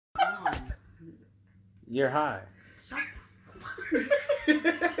You're high.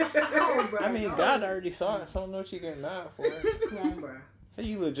 Oh, bro, I mean, God already saw it, so I don't know what you're getting mad for. Come on, bro. So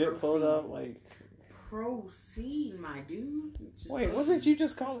you legit pulled up, like... Proceed, my dude. Wait, wasn't you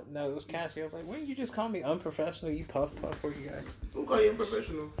just calling... No, it was Kashy. I was like, wouldn't you just call me unprofessional, you puff for you guys? Who called you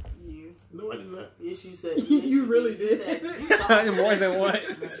unprofessional? You. No, I did not. Yes, you said... You really did. More than once.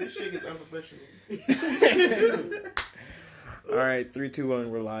 This shit is unprofessional. Alright, 3, 2, 1,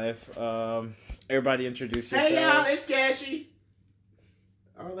 we're live. Everybody introduce yourselves. Hey y'all, it's Kashy.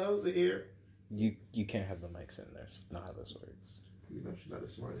 All those are here. You can't have the mics in there. It's not how this works. You know she's not the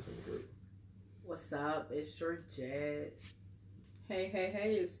smartest in the group. What's up? It's Georgette.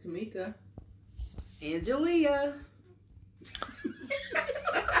 Hey, it's Tameka. And Juleah.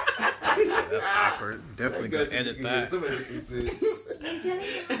 That's awkward. Definitely gonna edit that.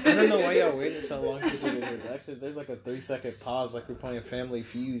 I don't know why y'all waiting so long to do the introductions. There's like a 3-second pause, like we're playing Family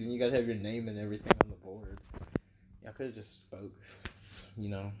Feud, and you gotta have your name and everything on the board. Y'all could have just spoke,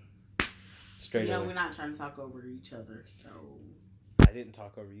 straight away. We're not trying to talk over each other, so... I didn't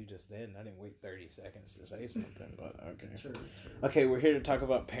talk over you just then. I didn't wait 30 seconds to say something, but okay. True. Okay, we're here to talk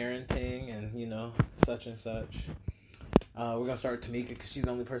about parenting and, such and such. We're going to start with Tameka because she's the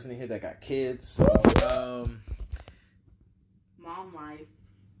only person in here that got kids. So, Mom life.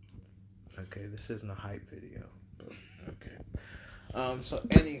 Okay, this isn't a hype video, but okay. So,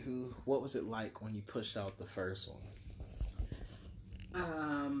 anywho, what was it like when you pushed out the first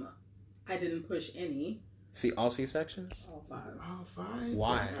one? I didn't push any. See, all C-sections? All 5. All 5?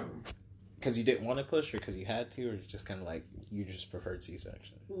 Why? Because you didn't want to push, or because you had to, or just kind of like you just preferred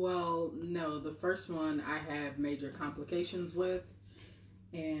C-section? Well, no, the first one I had major complications with,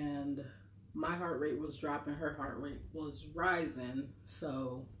 and my heart rate was dropping, her heart rate was rising,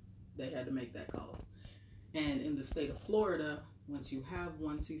 so they had to make that call. And in the state of Florida, once you have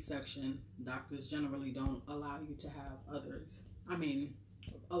one C-section, doctors generally don't allow you to have others. I mean,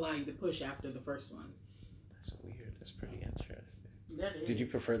 allow you to push after the first one. That's weird. That's pretty interesting. That is. Did you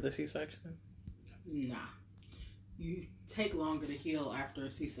prefer the C-section? Nah. You take longer to heal after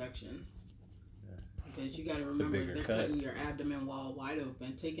a C-section. Yeah. Because you got to remember they're cutting your abdomen wall wide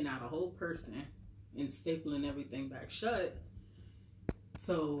open, taking out a whole person, and stapling everything back shut.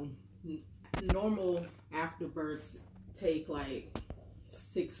 So normal afterbirths take like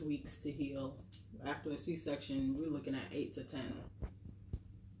 6 weeks to heal. After a C-section, we're looking at 8 to 10.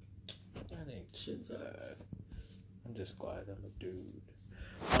 That ain't shit bad. I'm just glad I'm a dude.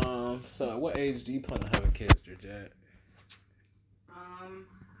 So at what age do you plan on having kids, Georgette?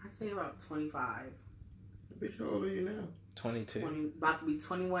 I'd say about 25. Bitch, how old are you now? 22. About to be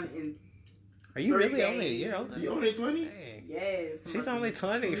 21 in... Are you really only a year older? You only 20? Dang. Yes. She's only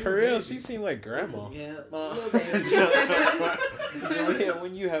 20. For real, she seemed like grandma. Yeah. Juleah,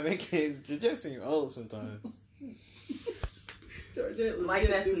 when you having kids, Georgette seem old sometimes. Like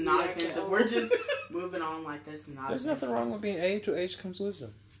that's not offensive. We're just moving on like that's not There's offensive. nothing wrong with being age. With age comes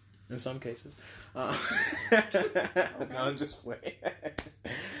wisdom. In some cases. No, I'm just playing.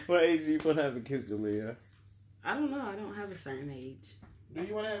 What age do you want to have kids, Juleah? I don't know. I don't have a certain age. Do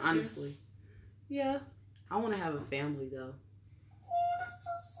you want to have honestly kids? Yeah. I want to have a family though. Oh, that's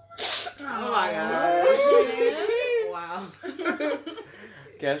so sweet. Oh my god. Wow.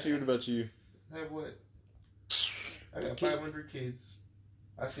 Kashy, what about you? Have what? I got 500 kids.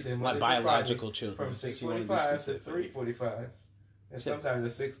 I see them like biological children. From 6:45 to 3:45. And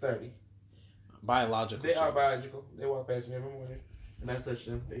sometimes at 6:30. Biological They are biological. They walk past me every morning. And I touch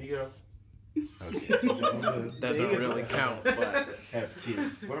them. There you go. Okay. That don't really count, but... Have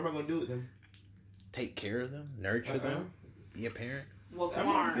kids. What am I going to do with them? Take care of them? Nurture them? Be a parent? Well, come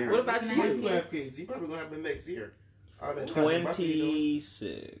on. What about you? When you have kids, you probably going to have them next year.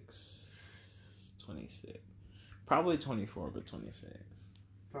 26. Probably 24, but 26.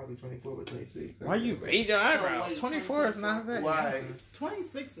 Probably 24, but 26. Why you raise your eyebrows? 24 is not that. Why?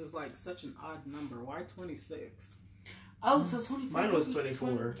 26 is like such an odd number. Why 26? Oh, so 24. Mine was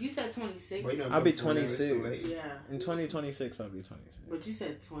 24. You said 26. Well, I'll be 26. Yeah. In 2026, I'll be 26. But you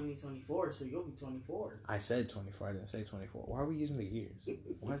said 2024, so you'll be 24. I said 24. I didn't say 24. Why are we using the years?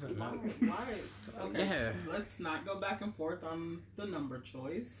 Why is it not? Why? Okay. Yeah. Let's not go back and forth on the number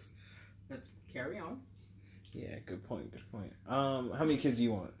choice. Let's carry on. Yeah, good point. How many kids do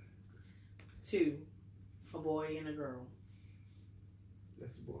you want? 2. A boy and a girl.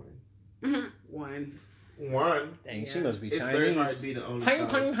 That's boring. 1. Dang, she must be it's Chinese. Very hard to be the only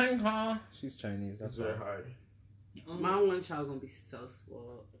child. She's Chinese. That's very hard. My one child gonna be so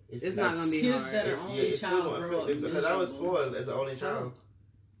spoiled. It's not gonna be kids hard. that are only child grow up because I was spoiled as the only child.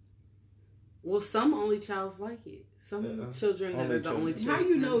 Well, some only childs like it. Some children that are the only children. How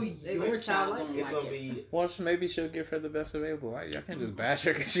you know your child don't It's like gonna it? be. Well, maybe she'll give her the best available. Like, y'all can't just bash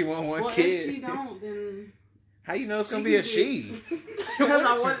her because she want one Well, kid. if she don't, then How you know it's gonna be a she?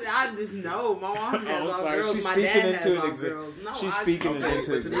 Because I just know my mom has all sorry. girls. She's My speaking dad into has it. all girls. No, She's speaking it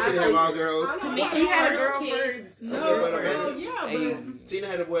into But Tanisha have all girls. She had a girl first. No, yeah, And Tina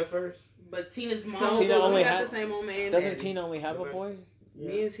had a boy first. but Tina's mom. so Tina only we got had- the same old man. Doesn't daddy. Tina only have a boy?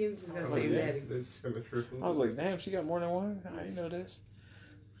 Me and Tina just got the same daddy. I was like, damn, she got more than one? I didn't know this.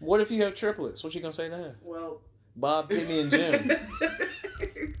 What if you have triplets? What you gonna say now? Well, Bob, Timmy, and Jim.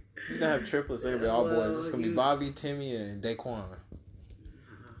 You're gonna have triplets. They're gonna be all boys. It's gonna be Bobby, Timmy, and Daquan.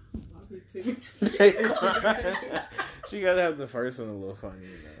 Daquan. She gotta have the first one a little funny.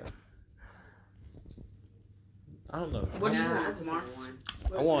 I don't know. What do you I want, just Mark?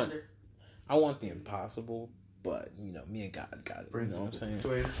 want I want the impossible, but you know, me and God got it. You know what I'm saying?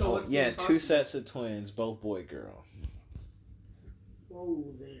 Twins. So what's the Yeah, impossible? 2 sets of twins, both boy girl. Whoa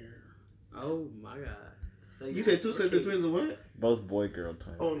there. Oh my God. So You said 2 sets of twins and what? Both boy girl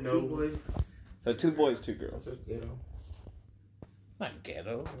twins. Oh Two no. boys. So 2 boys, 2 girls. That's ghetto. Not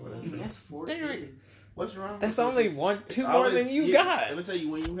ghetto. That's 4 They're- kids. What's wrong? That's with only kids? 1, It's 2 more always- than you yeah, got. Let me tell you,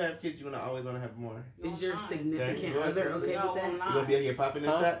 when you have kids, you're gonna always want to have more. Is your Thank significant you. other No, okay no, with that? I'm not. You gonna be out here popping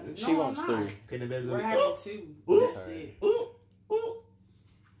and Huh? that? She No, wants I'm 3. not. Okay, the baby's We're gonna having be. 2. Ooh, That's sorry. it. ooh, ooh.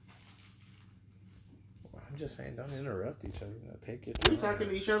 I'm just saying, don't interrupt each other. You know, take your We're time. talking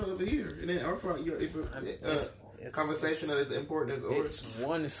to each other over here, and then our conversation that is important as ours. It's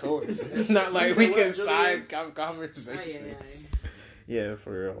one source. It's not like we can side conversation. Yeah,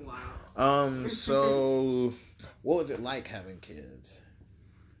 for real. Wow. So what was it like having kids?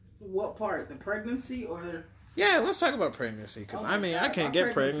 What part? The pregnancy or? Yeah, let's talk about pregnancy. Because, Oh I my mean, God, I can't my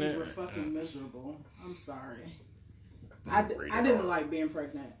get pregnancies pregnant. Were fucking miserable. I'm sorry. I didn't like being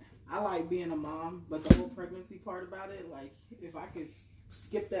pregnant. I like being a mom, but the whole pregnancy part about it, like, if I could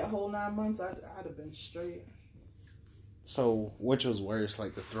skip that whole 9 months, I'd have been straight. So, which was worse,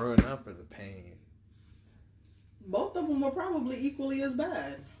 like the throwing up or the pain? Both of them were probably equally as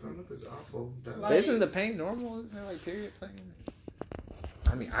bad. I don't know if it's awful. Like- Isn't the pain normal? Isn't that like period pain?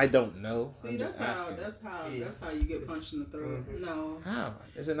 I mean, I don't know. See, I'm that's just asking. that's how Yeah. that's how you get punched in the throat. Mhm. No, How?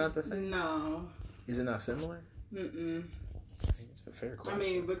 Is it not the same? no, Is it not similar? mm-mm. I think it's a fair I question.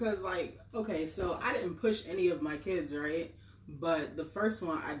 mean, because like, okay, so I didn't push any of my kids, right? But the first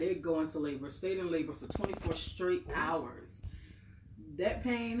one, I did go into labor, stayed in labor for 24 straight hours. That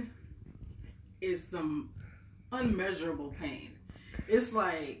pain is some unmeasurable pain. It's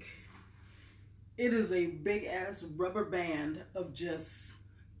like, it is a big ass rubber band of just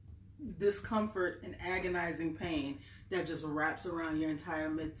discomfort and agonizing pain that just wraps around your entire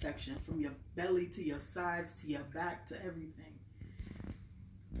midsection, from your belly to your sides to your back to everything.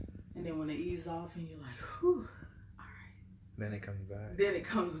 And then when it eases off and you're like, whew, all right. Then it comes back. Then it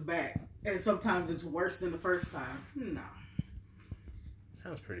comes back. And sometimes it's worse than the first time. No.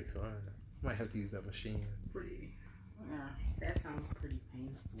 Sounds pretty fun. Might have to use that machine. Pretty. Yeah, That sounds pretty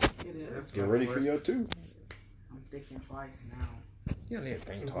painful. it is. Get ready for your 2. I'm thinking twice now. You don't need to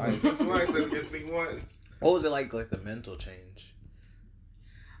think twice. It's like them just think once. What was it like the mental change?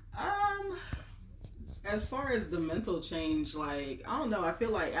 As far as the mental change, like, I don't know, I feel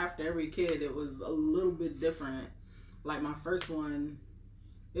like after every kid it was a little bit different. Like my first one,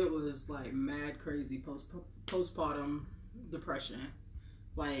 it was like mad crazy postpartum depression.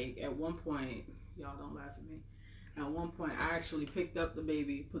 Like at one point, y'all don't laugh at me. At one point, I actually picked up the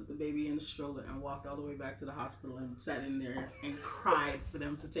baby, put the baby in the stroller, and walked all the way back to the hospital and sat in there and cried for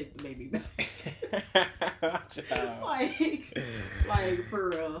them to take the baby back. like for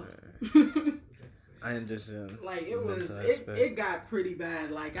real. I understand. Like it got pretty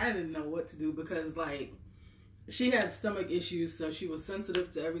bad. Like I didn't know what to do because like she had stomach issues, so she was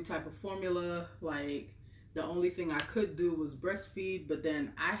sensitive to every type of formula. Like the only thing I could do was breastfeed, but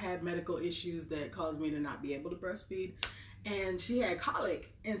then I had medical issues that caused me to not be able to breastfeed. And she had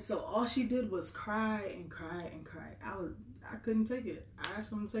colic, and so all she did was cry and cry and cry. I couldn't take it. I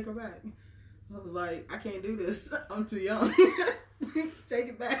asked them to take her back. I was like, I can't do this. I'm too young. Take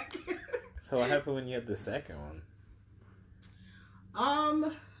it back. So what happened when you had the second one?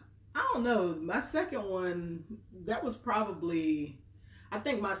 I don't know. My second one, that was probably, I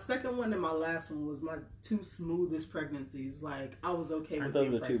think my second one and my last one was my 2 smoothest pregnancies. Like I was okay with. Aren't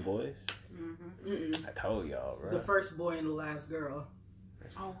those the 2 boys? Mm-mm. I told y'all, bro. The first boy and the last girl.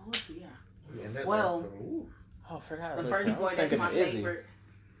 Oh, yeah. Yeah, Well, Oh, I forgot. The Listen, first I boy, was that's thinking my of Izzy. favorite.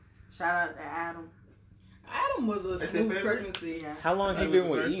 Shout out to Adam. Adam was a That's smooth your favorite? pregnancy. Yeah. How long That he been was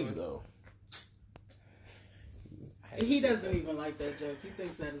the with first Eve one. though? He doesn't even like that joke. He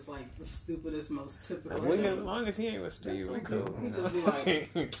thinks that is like the stupidest, most typical joke. joke. As long as he ain't with Steve, we cool. He just be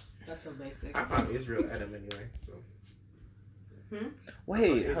like, that's so basic. I thought Israel Adam anyway. So.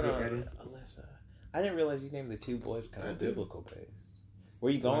 Wait, hold on, Alyssa. I didn't realize you named the two boys kind of biblical based. Were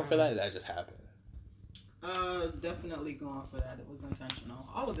you going for that? Or that just happened? Definitely going for that. It was intentional.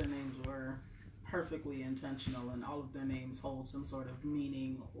 All of their names were perfectly intentional, and all of their names hold some sort of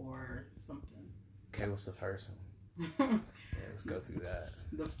meaning or something. Okay, what's the first one? Yeah, let's go through that.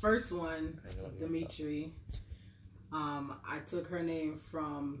 The first one, Dimitri. I took her name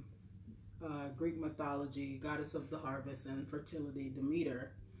from Greek mythology, goddess of the harvest and fertility,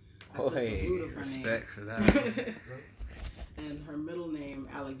 Demeter. I took the root of her respect name. for that. And her middle name,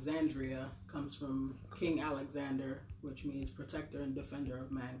 Alexandria, comes from King Alexander, which means protector and defender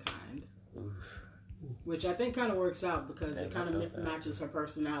of mankind. Oof. Which I think kind of works out because it kind of matches her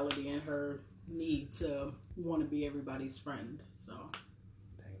personality and her need to want to be everybody's friend. So,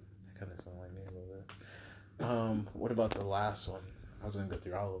 dang, that kind of sounds like me a little bit. What about the last one? I was gonna go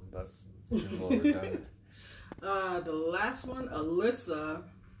through all of them, but it's a little redundant. The last one, Alyssa.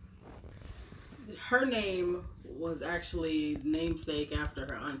 Her name was actually namesake after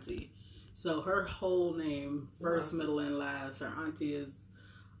her auntie. So her whole name, first, middle, and last, her auntie is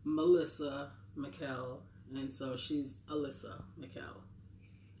Melissa McKell, and so she's Alyssa McKell.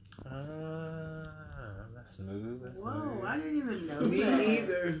 That's smooth. That's Whoa, smooth. I didn't even know Me that.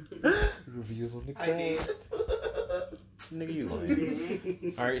 neither. Reviews on the I did. cast. Nigga, you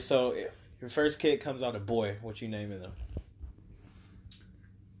lying. Alright, so your first kid comes out a boy. What you naming them?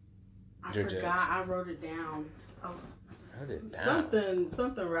 I Georgette. forgot. I wrote it down. Oh, Wrote it down.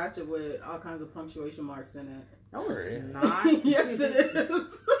 Something ratchet with all kinds of punctuation marks in it. no, For it's real? not. Yes, it is.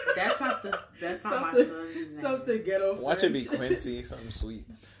 That's not my son's name. Something ghetto. Watch it be French. Quincy, something sweet.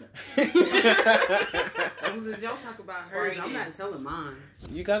 Since y'all talk about hers, I'm not telling mine.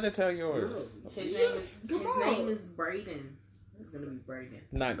 You gotta tell yours. His name is Braden. It's gonna be Braden.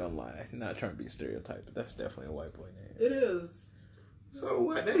 Not gonna lie, not trying to be stereotyped, but that's definitely a white boy name. It is. So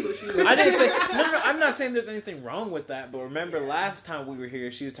what? That's what she was. I didn't say no. I'm not saying there's anything wrong with that, but remember last time we were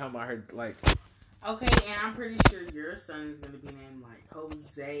here, she was talking about her like. Okay, and I'm pretty sure your son is gonna be named like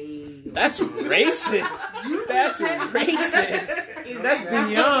Jose. That's racist. That's racist. That's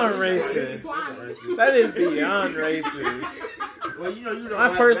beyond racist. That is beyond racist. Well, you know. My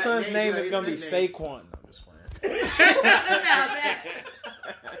first son's name is gonna be Saquon. No, I'm just playing.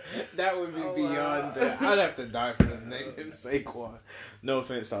 That would be beyond that. I'd have to die for the name him Saquon. No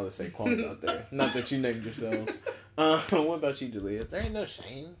offense to all the Saquons out there. Not that you named yourselves. What about you, Juleah? There ain't no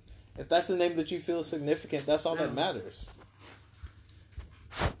shame. If that's the name that you feel is significant, that's all that matters.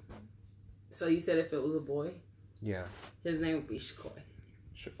 So you said if it was a boy? Yeah. His name would be Shakoy.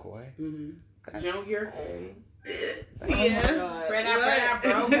 Shakoy? Mm-hmm. Junior? Yeah. Spread out,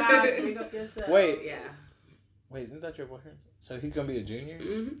 bro. God, big up yourself. Wait. Yeah. Wait, isn't that your boyfriend? So he's gonna be a junior?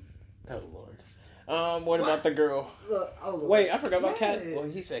 Mm-hmm. Oh, Lord. What about the girl? Look, Wait, I forgot about Kat. Yes. Well,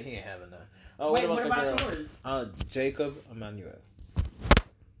 he said he ain't having none. Wait, what about the yours? girl? Jacob Emmanuel.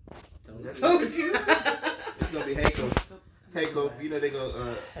 Told you. It's gonna be Heiko. Heiko, you know they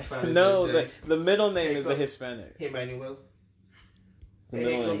go. No, the middle name is the Hispanic. Emmanuel. The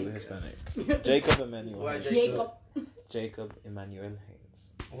middle name is the Hispanic. Jacob Emmanuel. Why Haynes. Jacob? Jacob Emmanuel Haynes.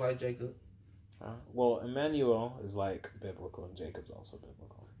 Why Jacob? Well, Emmanuel is like biblical, and Jacob's also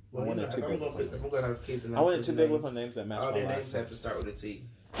biblical. Well, I wanted two biblical names. kids. I wanted two biblical names that match all my their names last have name. to start with a T.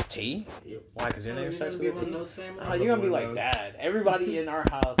 T? Yep. Why? Because your name starts with a T? Family? Oh, you're gonna be like Dad. Everybody in our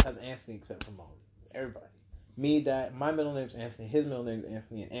house has Anthony except for Mom. Everybody. Me, Dad. My middle name's Anthony. His middle name's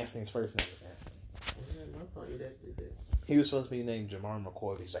Anthony, and Anthony's first name is Anthony. He was supposed to be named Jamar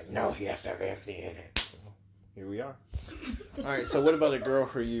McCoy. He's like, no, he has to have Anthony in it. So here we are. All right. So what about a girl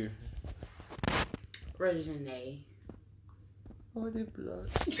for you? Regine. Oh, the blood.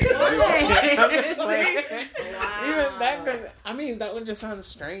 Wow. Even that. I mean, that one just sounds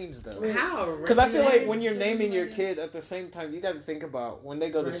strange though. How? Because I feel like when you're naming your kid at the same time, you got to think about when they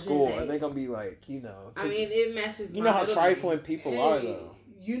go to school. Are they gonna be like, you know? I mean, it matches. You know how trifling people are though.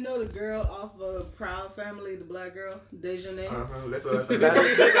 You know the girl off of Proud Family, the black girl, Dejanay? That's what I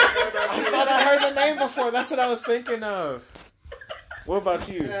thought. I thought I heard the name before. That's what I was thinking of. What about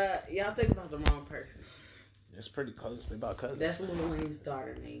you? Y'all think about the wrong person. It's pretty close. They about cousins. That's Lil Wayne's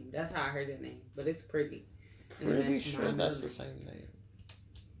daughter name. That's how I heard the name. But it's pretty. Pretty sure that's the same name.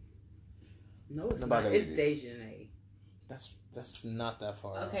 No, it's Nobody not. It's would Dejanay. That's not that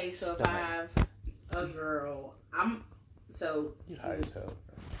far. Okay, so if Don't I have a girl, You high as hell.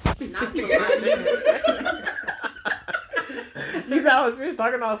 not the He's out. She's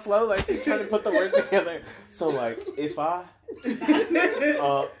talking all slow, like she's trying to put the words together. So, like, if I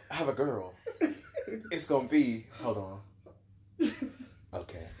have a girl, it's gonna be. Hold on.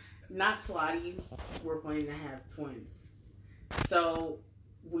 Okay. Not to lie to you, we're planning to have twins. So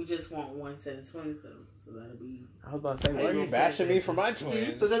we just want one set of twins though. So that'll be. I was about to say, why are you bashing me for my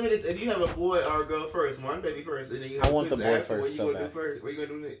twins? So tell me this: if you have a boy or a girl first, one baby first, and then you have I want the twins boy after, first. So bad. What you gonna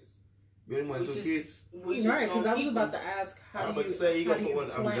do next? You only want two kids? Right, because I was about to ask how I'm do about you to say you how gonna do put you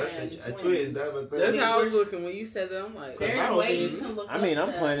one. I'm plan just twins? twins. That's how I was looking when you said that. I'm like, There's ways you can look. I mean, I'm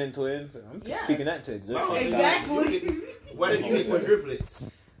up to- planning twins. I'm Yeah. speaking that to existence. Oh, Exactly. What if you get quadruplets?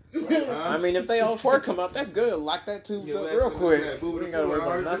 I mean, if they all four come out, that's good. Lock that tube Yeah, up that's real what quick. that We booty ain't gotta worry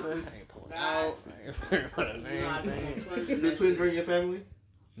four about hours. nothing. I ain't pulling out. I ain't worried about a name. Do twins run your family?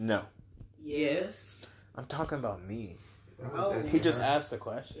 No. yes. I'm talking about me. Oh. He just asked the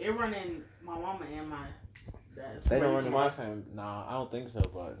question. It running my mama and my dad. They don't run in my family. Nah, I don't think so,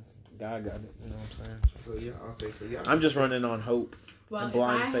 but God got it. You know what I'm saying? So yeah, okay. So yeah. I'm just running on hope. Well, and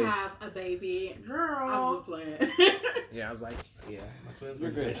blind if I faith. have a baby girl, I'm playing. Yeah, I was like, Yeah, my twins.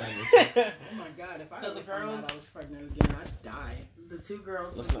 you're good. Oh my god, if I So ever the found girls- out I was pregnant again, I'd die. the two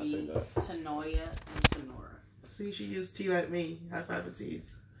girls Let's will not say be that. Tanoya and Tenora. See, she used T like me. High five for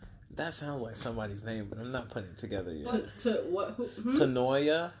T's. That sounds like somebody's name, but I'm not putting it together yet. To what? Who?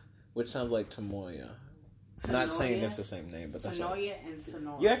 Tanoya, which sounds like Tamoya. Not saying Tanoya- it's the same name, but that's what. Tanoya and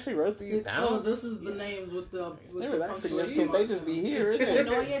Tenora. You actually wrote these down? Oh, this is the names with the. They With were the that punctuation significant. They marks just on be them. here, isn't it?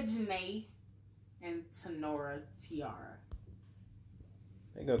 Tanoya Janae and Tenora Tiara.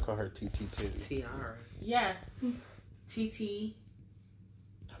 They gonna call her TT too. Tiara. Yeah. TT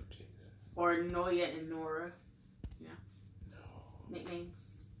Oh, jeez. or Noya and Nora. Yeah. No. Nicknames.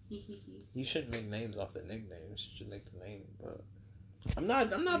 Hee hee hee. You shouldn't make names off the nicknames. You should make the name, but I'm not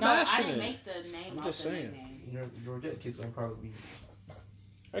No, bashing I didn't it. make the name I'm off just the saying. nickname. Your Georgette kids gonna probably be.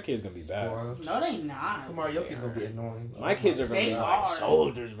 Our kid's gonna be bad. spoiled. No, they not. Come on, your kids gonna be annoying. My kids are gonna They be are. like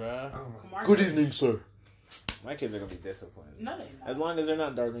soldiers, bro. Kamar- Good evening, sir. My kids are gonna be disciplined. No, they not. As long as they're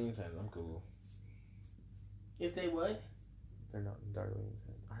not Darlene's hands, I'm cool. If they would? They're not in Darlene's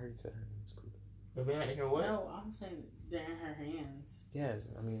hands. I already said her name's cool. But they ain't here what? No, I'm saying they're in her hands. Yes,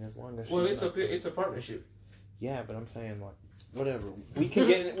 I mean as long as Well, she's not- it's a partnership. Yeah, but I'm saying like whatever. We can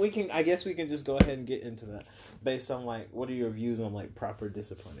get we can I guess we can just go ahead and get into that based on like what are your views on like proper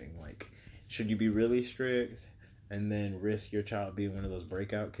disciplining? Like should you be really strict and then risk your child being one of those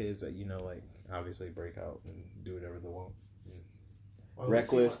breakout kids that like obviously break out and do whatever they want? Well,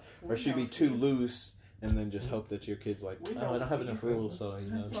 Reckless, We or should be don't too see- loose and then just hope that your kid's like, We oh, I don't don't have see enough it. rules, so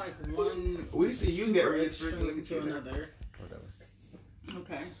That's like one. We see you get super really strict. Look extreme at you to now. another. whatever.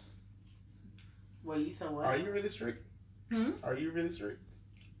 Okay. Well, you said what? Are you really strict? Hmm? Are you really strict?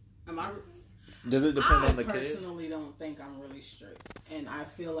 Am I? Does it depend I on the kid? personally don't think I'm really strict, and I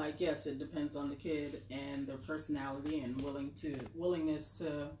feel like yes, it depends on the kid and their personality and willingness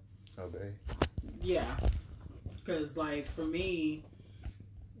to. Obey. Yeah, because like for me,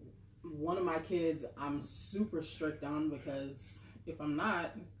 one of my kids I'm super strict on because if I'm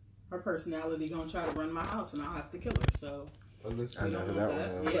not, her personality gonna try to run my house and I'll have to kill her. So Well, let's I we know don't who want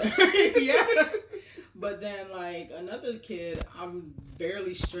that one that. Yeah. Yeah. But then like another kid I'm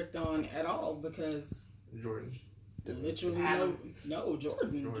barely strict on at all because Jordan. literally Adam. no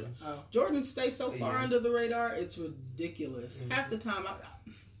Jordan. Jordan. Oh. Jordan stays so far Yeah. under the radar, it's ridiculous. Mhm. Half the time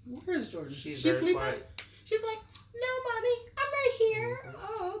where's Jordan? She's She's very sleeping? quiet. She's like, no, mommy, I'm right here. Mhm.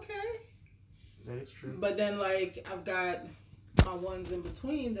 Oh, okay. That is true. But then, like, I've got my ones in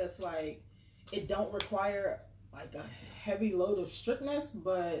between that's like, it don't require like a heavy load of strictness,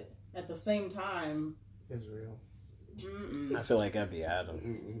 but at the same time, Israel. I feel like that'd be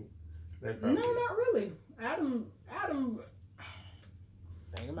Adam. That no, probably- not really. Adam,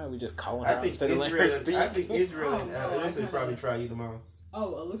 Dang, it might we just calling her I out think instead of letting her Israel. speak. I think Israel and Oh, no, I Alyssa kinda- probably try you the most.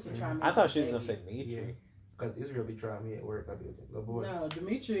 oh, Alyssa tried me. I thought she was baby. gonna say Mitri. Yeah. Because Israel be trying me at work. I be like, little boy. No,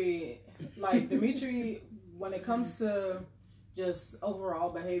 Dimitri, when it comes to just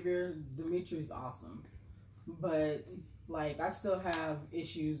overall behavior, Dimitri's awesome. But, like, I still have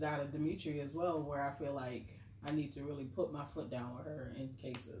issues out of Dimitri as well where I feel like I need to really put my foot down with her in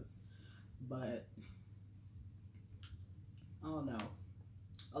cases. But, I don't know.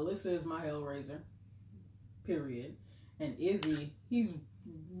 Alyssa is my hellraiser, period. And Izzy, he's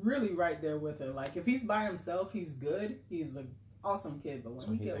really right there with her. Like, if he's by himself, he's good. He's an awesome kid. But when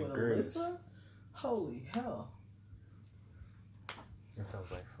So he he's get in with groups. Alyssa, holy hell. That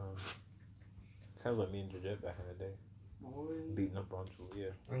sounds like fun. Sounds like me and Georgette back in the day. Boy. Beating up on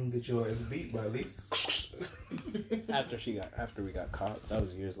Juleah. I can get your ass beat by at least. After we got caught. That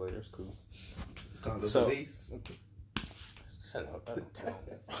was years later. It's cool. Call the So- police. Shut up. That don't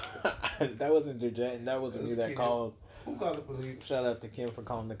count. That wasn't Georgette, and that wasn't me that called. Who called the police? Shout out to Kim for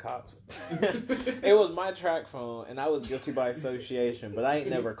calling the cops. It was my track phone, and I was guilty by association, but I ain't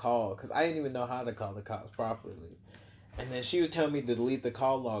never called because I didn't even know how to call the cops properly. And then she was telling me to delete the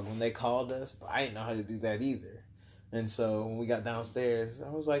call log when they called us, but I didn't know how to do that either. And so when we got downstairs, I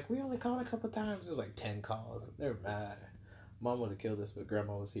was like, we only called a couple times. It was like 10 calls. They were mad. Mom would have killed us, but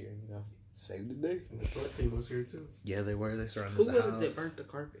Grandma was here, you know. Saved the day. And the short team was here too. Yeah, they were. They surrounded Who the was house. it that burnt the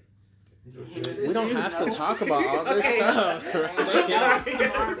carpet? We don't have to talk about all this stuff.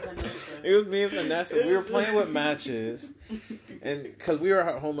 It was me and Vanessa. We were playing with matches, and because we were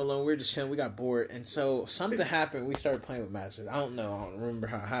home alone, we were just chilling. We got bored, and so something happened. We started playing with matches. I don't know. I don't remember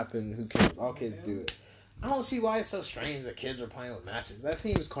how it happened. Who cares? All kids do it. I don't see why it's so strange that kids are playing with matches. That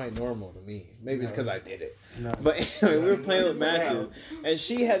seems quite normal to me. Maybe it's because I did it. No. But anyway, we were playing with matches, and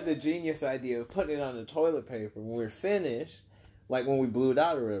she had the genius idea of putting it on the toilet paper. When we were finished, like when we blew it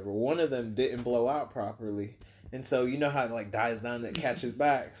out or whatever, one of them didn't blow out properly. And so you know how it like dies down and it catches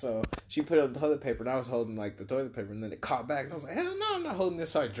back. So she put it on the toilet paper and I was holding like the toilet paper and then it caught back and I was like, hell no, I'm not holding this.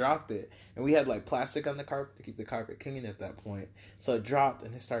 So I dropped it. And we had like plastic on the carpet to keep the carpet clean at that point. So it dropped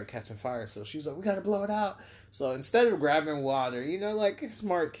and it started catching fire. So she was like, we got to blow it out. So instead of grabbing water, you know, like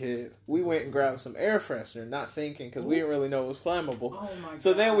smart kids, we went and grabbed some air freshener, not thinking because we didn't really know it was flammable. Oh my God.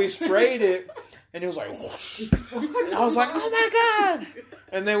 So then we sprayed it and it was like, whoosh. And I was like, oh my God.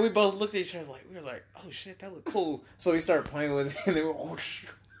 And then we both looked at each other like, we were like, oh shit, that looked cool. So we started playing with it and then we were, whoosh.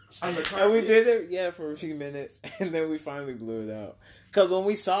 And we did it, yeah, for a few minutes. And then we finally blew it out. Because when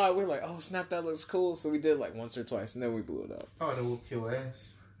we saw it, we were like, oh snap, that looks cool. So we did like once or twice and then we blew it out. Oh, they will kill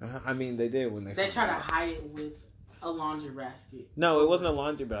ass. I mean, they did when They try to hide it with a laundry basket. No, it wasn't a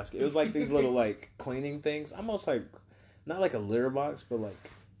laundry basket. It was like these little like cleaning things. Almost like, not like a litter box, but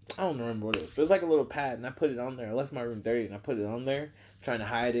like, I don't remember what it was. But it was like a little pad, and I put it on there. I left my room dirty, and I put it on there, trying to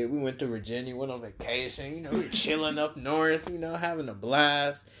hide it. We went to Virginia, went on vacation. You know, we were chilling up north, you know, having a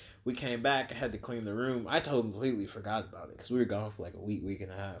blast. We came back. I had to clean the room. I completely forgot about it, because we were gone for like a week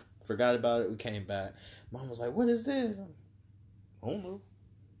and a half. Forgot about it. We came back. Mom was like, what is this? I don't know.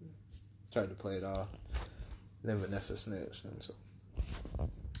 Tried to play it off. Then Vanessa snitched, and so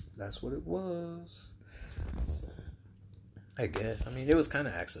that's what it was. I guess. I mean, it was kind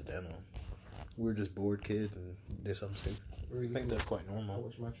of accidental. We were just bored kids and did something stupid. I think that's quite normal. I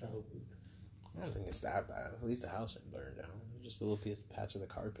wish my child would. I don't think it's that bad. At least the house didn't burn down. It was just a little patch of the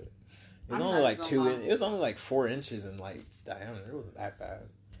carpet. It was only like it was only like 4 inches in like diameter. It wasn't that bad.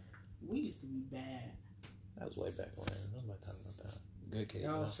 We used to be bad. That was way back when. I'm not talking about that. Good kids.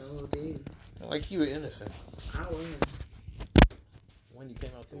 Y'all sure did. Like you were innocent. I was. When you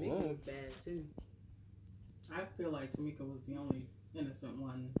came out the Tameka womb. was bad too. I feel like Tameka was the only innocent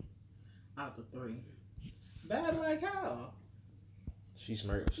one out of the 3. Bad like how? She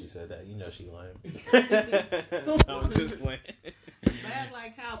smirked. She said that. You know she lying. I'm just playing. Bad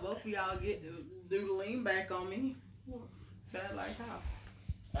like how? Both of y'all get to do the lean back on me. Bad like how?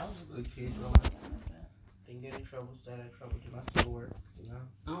 I was a good kid growing up. Didn't get in trouble, stayed out of trouble, did my schoolwork, you know?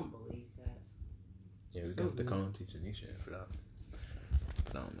 I don't believe that. Yeah, we got the cone teacher Nisha for that.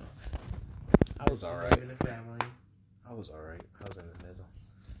 I don't know. I was alright. In the family. I was alright. I was in the middle.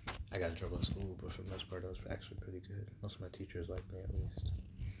 I got in trouble at school, but for the most part, I was actually pretty good. Most of my teachers liked me, at least.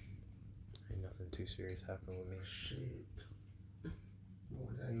 Ain't nothing too serious happened with me. Shit.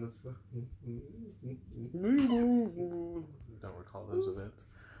 Don't recall those events.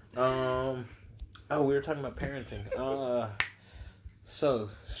 Oh, we were talking about parenting. So,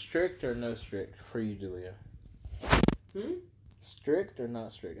 strict or no strict for you, Juleah? Strict or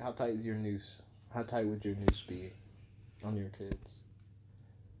not strict? How tight is your noose? How tight would your noose be on your kids?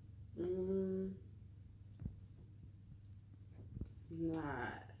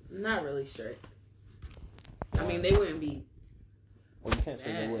 Not really strict. I mean, they wouldn't be. Well, you can't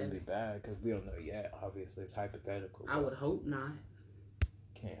say they wouldn't be bad because we don't know yet. Obviously, it's hypothetical. I would hope not.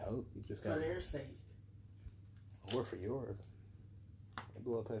 Can't hope. You just got for their sake. Or for yours. Your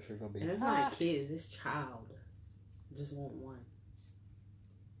blood pressure gonna be. And it's not kids. It's child. Just want one.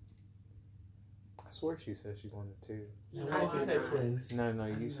 I swear she said she wanted 2. I had twins. No,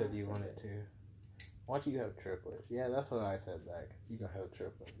 you said you wanted 2. Why don't you have triplets? Yeah, that's what I said back. You gonna have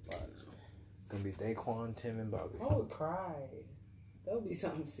triplets. It's gonna be Daquan, Tim, and Bobby. I would cry. That would be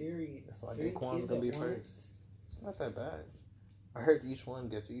something serious. That's why Daquan's gonna be first. It's not that bad. I heard each one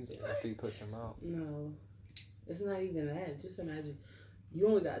gets easier after you push them out. No, it's not even that. Just imagine, you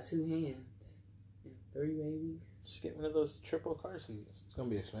only got 2 hands and 3 babies. Just get one of those triple car seats. It's gonna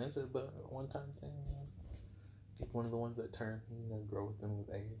be expensive, but a one-time thing. Get one of the ones that turn, grow with them with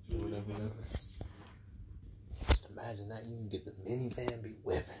age or whatever. Just imagine. imagine that. You can get the minivan be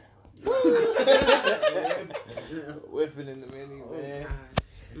whipping. Whipping in the minivan.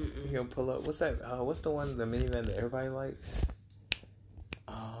 You gonna pull up. What's that? What's the one, the minivan that everybody likes?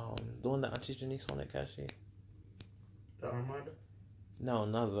 The one that Auntie Janice on at Kashy? The Armada? No,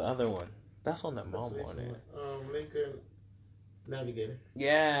 the other one. That's on that mom wanted. Lincoln Navigator.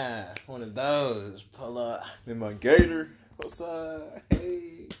 Yeah, one of those. Pull up in my gator. What's up?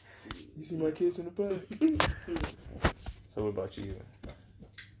 Hey, you see my kids in the back? So what about you?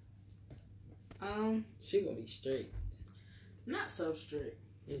 She gonna be straight. Not so strict.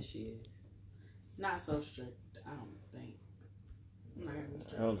 Yes, she is. Not so strict. I don't think. I'm not gonna be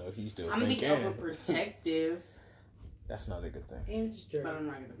strict. I don't know if he's still I'm gonna be thinking. overprotective. That's not a good thing. And straight. But I'm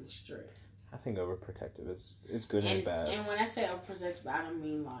not gonna be strict. I think overprotective is good and bad. And when I say overprotective, I don't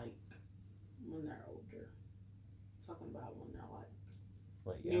mean like when they're older. I'm talking about when they're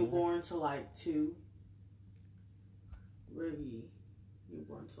like newborn to like 2. Really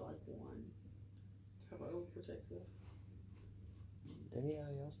newborn to like 1. Type of overprotective. Did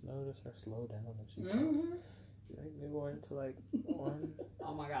anybody else notice her slow down when she talked? Like newborn to like 1.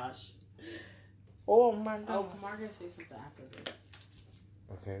 Oh my gosh. Oh my god. Oh, Margaret, say something after this.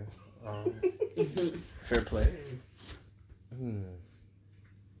 Okay. Fair play.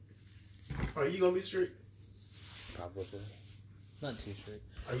 Are you gonna be strict? Probably. Not too strict.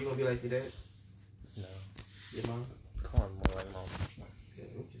 Are you gonna be like your dad? No. Your mom? Come on, more like mom. Yeah,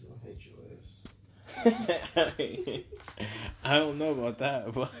 Mookie's gonna hate your ass. I don't know about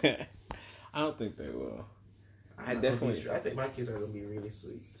that, but I don't think they will. I think my kids are gonna be really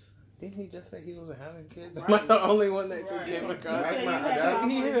sweet. Didn't he just say he wasn't having kids? Am I the only one that just came across?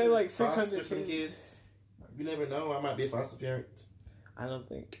 He had like 600 kids. You never know. I might be a foster parent. I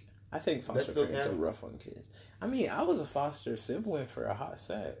think foster parents are rough on kids. I mean, I was a foster sibling for a hot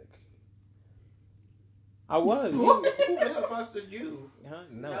sec. I was. Who the hell fostered you? Huh?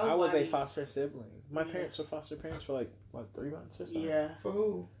 No, I was a foster sibling. My parents were foster parents for like, 3 months or something? Yeah. For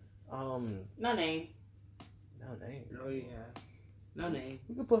who? No name. No name. Oh, yeah. No name.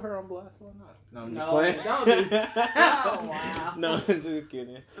 We could put her on blast. Why not? No, I'm just No, playing. don't do that. Oh, wow. No, I'm just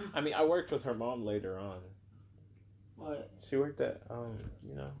kidding. I mean, I worked with her mom later on. What? She worked at,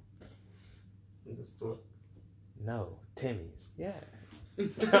 In the store. No, Timmy's. Yeah.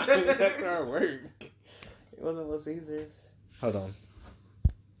 That's where I worked. It wasn't Little Caesars. Hold on.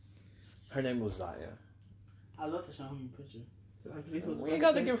 Her name was Zaya. I love to show him a picture. We ain't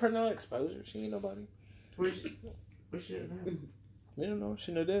got to give her no exposure. She ain't nobody. Where's she at now? We don't know.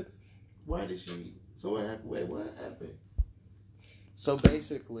 She never did. Why did she? So what happened? Wait, what happened? So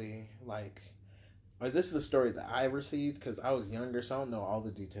basically, this is the story that I received because I was younger, so I don't know all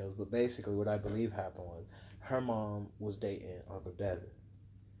the details. But basically, what I believe happened was her mom was dating Uncle Devin,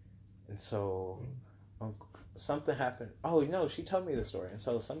 and so something happened. Oh no, she told me the story, and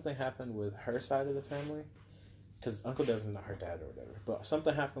so something happened with her side of the family. Because Uncle Devin's not her dad or whatever. But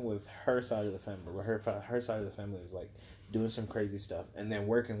something happened with her side of the family. Where her side of the family was doing some crazy stuff. And then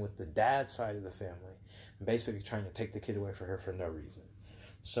working with the dad's side of the family. And basically trying to take the kid away from her for no reason.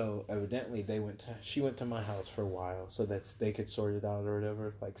 So evidently she went to my house for a while. So that they could sort it out or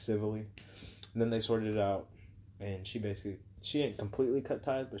whatever. Civilly. And then they sorted it out. And she ain't completely cut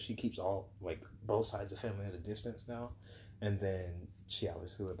ties. But she keeps both sides of the family at a distance now. And then she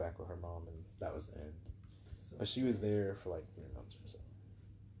obviously went back with her mom. And that was the end. But she was there for 3 months or so.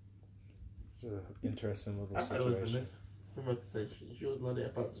 It's an interesting little situation. I thought it was Vanessa. I'm about to say she was not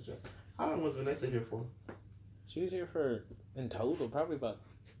that foster child. How long was Vanessa here for? She was here for, in total, probably about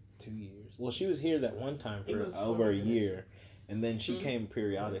 2 years. Well, she was here that one time for over a year. And then she came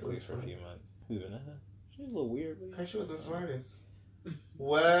periodically for a few months. Who, Vanessa? She was a little weird. Because she was the smartest.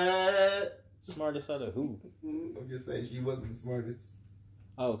 What? Smartest out of who? I'm just saying she wasn't the smartest.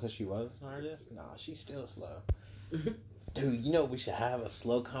 Oh, because she was the smartest? Nah, she's still slow. Dude, we should have a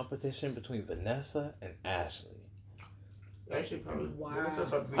slow competition between Vanessa and Ashley. Actually, probably.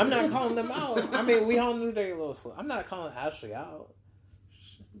 Wow. I'm not calling them out. I mean, we all knew they were a little slow. I'm not calling Ashley out.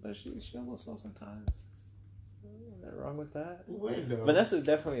 But she a little slow sometimes. Nothing wrong with that. When, though? Vanessa's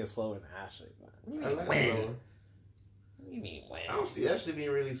definitely slower than Ashley. I like slower. What do you mean when? I don't see Ashley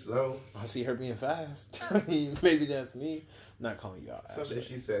being really slow. I see her being fast. I mean, maybe that's me. I'm not calling you out. Someday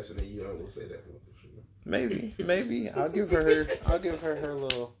she's faster than you. I will say that. Maybe. I'll give her her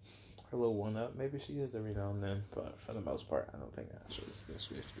little one up. Maybe she is every now and then, but for the most part, I don't think Ashley's this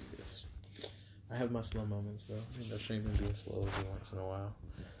swift to this. I have my slow moments though. No shame in being slow every once in a while.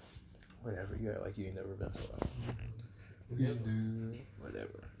 Whatever. You act like you ain't never been slow. Yeah, dude.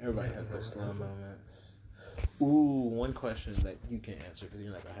 Whatever. Everybody has their slow moments. Ooh, one question that you can't answer because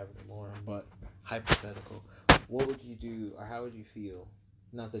you're not gonna have it anymore. But hypothetical: what would you do, or how would you feel?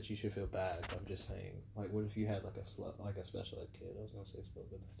 Not that you should feel bad, but I'm just saying, like, what if you had like a special ed kid? I was gonna say slut,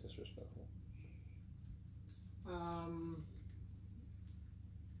 but that's disrespectful.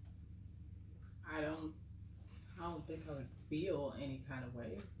 I don't think I would feel any kind of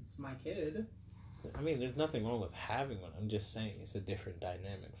way. It's my kid. I mean, there's nothing wrong with having one. I'm just saying it's a different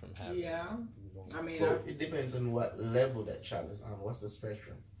dynamic from having. Yeah. One. I mean, well, it depends on what level that child is on. What's the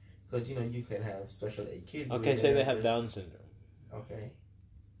spectrum? Because you know you can have special ed kids. Okay, say they have Down syndrome. Okay.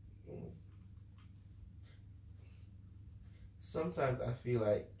 Sometimes I feel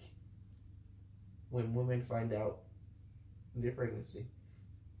like when women find out their pregnancy,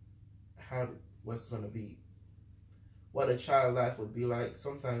 what's going to be, what a child life would be like.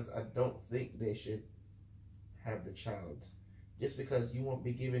 Sometimes I don't think they should have the child, just because you won't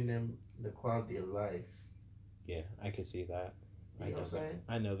be giving them the quality of life. Yeah, I could see that. You know what I'm saying?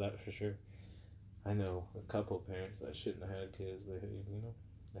 I know that for sure. I know a couple of parents that shouldn't have had kids, but you know,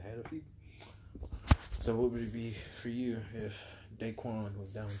 they had a few. So what would it be for you if Daquan was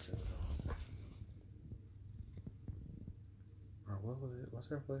Down syndrome? Or what was it? What's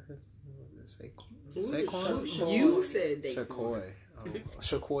her boyfriend? Saquon? You said Daquan. Shakoy.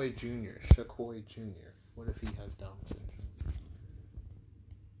 Shakoy Jr. Shakoy Jr. What if he has Down syndrome?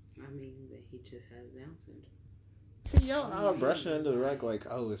 I mean, that he just has Down syndrome. See, y'all are brushing under the rug like,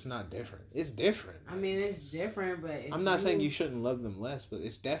 oh, it's not different. It's different. I mean, it's different, but I'm not saying you shouldn't love them less, but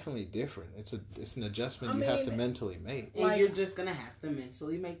it's definitely different. It's an adjustment you have to mentally make. And you're just gonna have to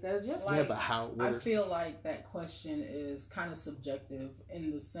mentally make that adjustment. Yeah, but how? I feel like that question is kind of subjective in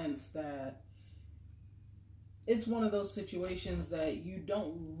the sense that it's one of those situations that you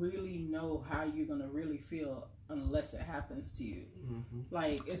don't really know how you're gonna really feel unless it happens to you. Mm-hmm.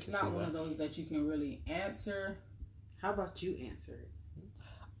 Like, it's not one of those that you can really answer. How about you answer it?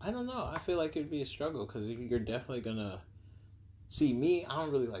 I don't know. I feel like it'd be a struggle because you're definitely gonna see me. I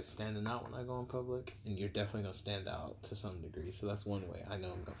don't really like standing out when I go in public, and you're definitely gonna stand out to some degree. So that's one way I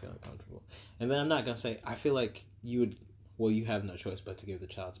know I'm gonna feel uncomfortable. And then I'm not gonna say I feel like you would. Well, you have no choice but to give the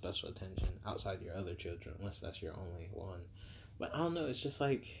child special attention outside your other children, unless that's your only one. But I don't know. It's just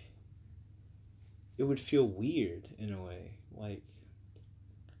like it would feel weird in a way, like.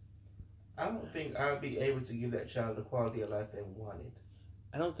 I don't think I'll be able to give that child the quality of life they wanted.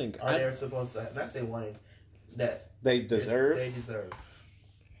 I don't think. Or they're supposed to, not say wanted, that they deserve. They deserve.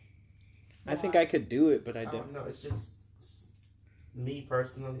 I think I could do it, but I don't know. It's just me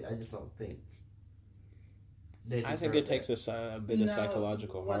personally. I just don't think. I think it takes a bit of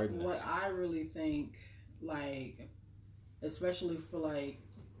psychological hardness. What I really think, like, especially for like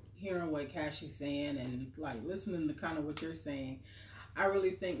hearing what Kashy's saying and like listening to kind of what you're saying. I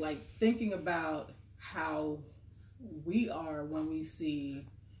really think, like, thinking about how we are when we see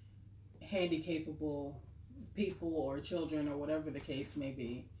handicapable people or children or whatever the case may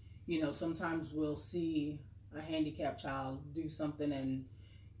be. You know, sometimes we'll see a handicapped child do something and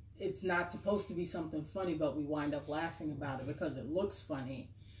it's not supposed to be something funny, but we wind up laughing about it because it looks funny.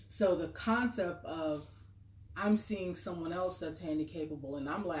 So the concept of I'm seeing someone else that's handicapable and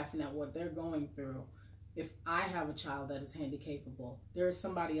I'm laughing at what they're going through. If I have a child that is handicapable, there's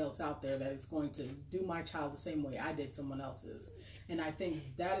somebody else out there that is going to do my child the same way I did someone else's. And I think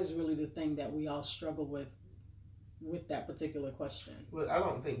that is really the thing that we all struggle with that particular question. Well, I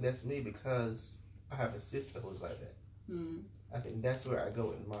don't think that's me because I have a sister who's like that. Mm-hmm. I think that's where I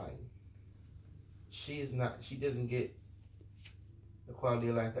go in mine. She doesn't get the quality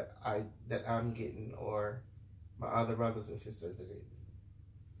of life that I'm getting or my other brothers and sisters are getting.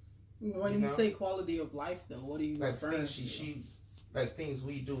 When you say quality of life, though, what are you referring to? She like things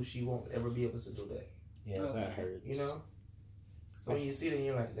we do, she won't ever be able to do that. Yeah, that hurts. You know? So when you see it and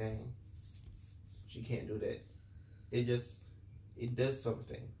you're like, dang, she can't do that. It does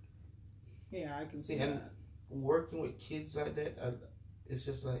something. Yeah, I can see and that. Working with kids like that, it's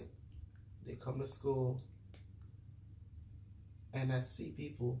just like they come to school and I see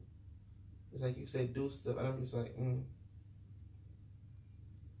people, it's like you said, do stuff, and I'm just like,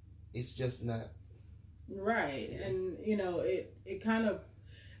 it's just not right. Yeah. And you know, it kind of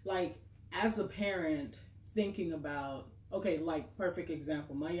like, as a parent thinking about, okay, like perfect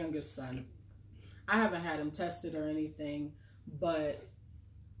example, my youngest son, I haven't had him tested or anything, but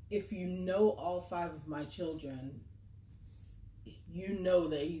if you know all 5 of my children, you know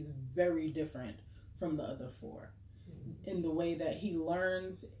that he's very different from the other 4 in the way that he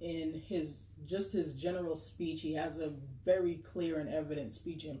learns, in his general speech. He has a very clear and evident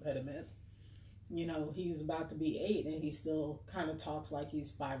speech impediment. You know, he's about to be 8 and he still kind of talks like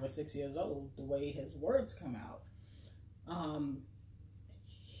he's 5 or 6 years old, the way his words come out.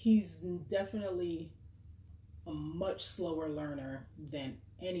 He's definitely a much slower learner than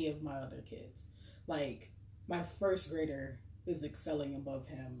any of my other kids. Like, my first grader is excelling above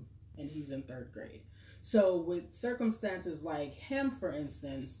him, and he's in 3rd grade. So with circumstances like him, for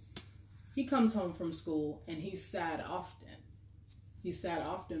instance, he comes home from school and he's sad often. He's sad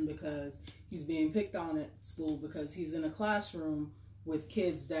often because he's being picked on at school because he's in a classroom with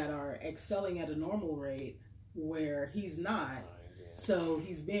kids that are excelling at a normal rate where he's not. So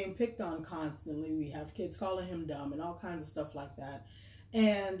he's being picked on constantly. We have kids calling him dumb and all kinds of stuff like that.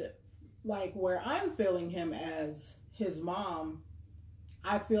 And like where I'm feeling him as his mom,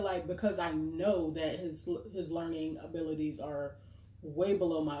 I feel like because I know that his learning abilities are way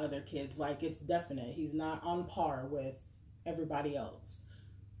below my other kids, like it's definite. He's not on par with everybody else.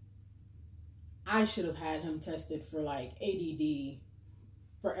 I should have had him tested for like ADD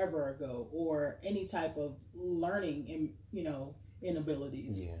forever ago, or any type of learning,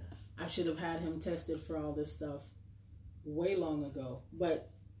 inabilities. Yeah. I should have had him tested for all this stuff way long ago.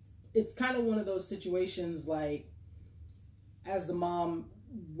 But it's kind of one of those situations like, as the mom,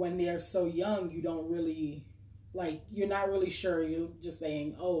 when they're so young, you don't really, like, you're not really sure. You're just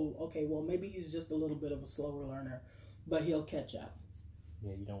saying, oh, okay, well, maybe he's just a little bit of a slower learner, but he'll catch up.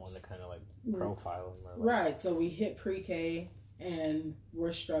 Yeah, you don't want to kind of, like, profile him. Or like... Right, so we hit pre-K, and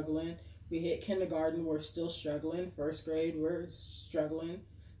we're struggling. We hit kindergarten, we're still struggling. 1st grade, we're struggling.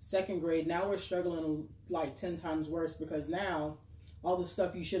 2nd grade, now we're struggling like 10 times worse because now all the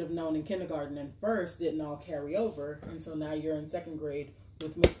stuff you should have known in kindergarten and 1st didn't all carry over. And so now you're in 2nd grade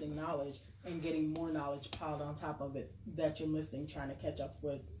with missing knowledge and getting more knowledge piled on top of it that you're missing, trying to catch up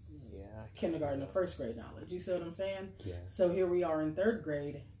with kindergarten and 1st grade knowledge. You see what I'm saying? Yeah. So here we are in 3rd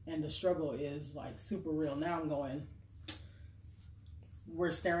grade and the struggle is like super real. Now I'm going,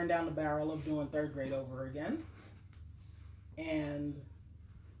 we're staring down the barrel of doing 3rd grade over again. And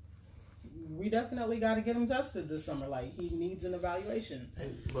we definitely got to get him tested this summer. Like, he needs an evaluation.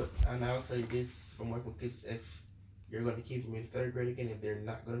 And I'll tell you this from working with kids, if you're going to keep him in 3rd grade again, if they're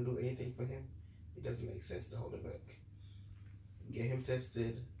not going to do anything for him, it doesn't make sense to hold him back. Get him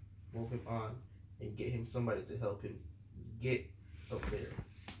tested, move him on, and get him somebody to help him get up there.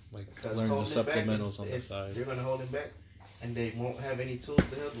 Like, learn the supplementals on the side. They're going to hold him back, and they won't have any tools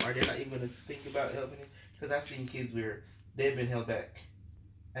to help him, or they're not even going to think about helping him. Because I've seen kids where they've been held back,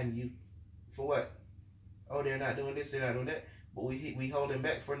 and you, for what? Oh, they're not doing this, they're not doing that. But we hold them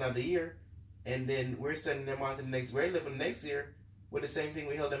back for another year, and then we're sending them on to the next grade level next year with the same thing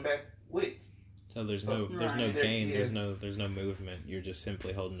we held them back with. So there's no gain, yeah. there's no movement. You're just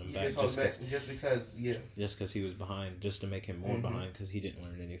simply holding them back. Just because he was behind, just to make him more behind because he didn't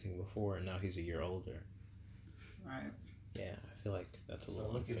learn anything before, and now he's a year older. Right. Yeah, I feel like that's a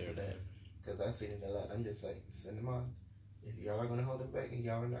little unfair to him. Because I've seen it a lot. I'm just like, send them on. If y'all are going to hold them back and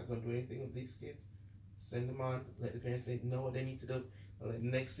y'all are not going to do anything with these kids, send them on. Let the parents know what they need to do. And let the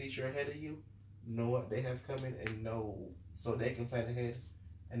next teacher ahead of you know what they have coming and know so they can plan ahead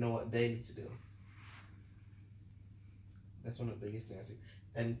and know what they need to do. That's one of the biggest things.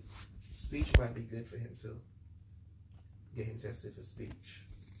 And speech might be good for him too. Get him tested for speech.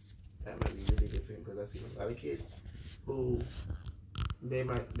 That might be really good for him because I see a lot of kids who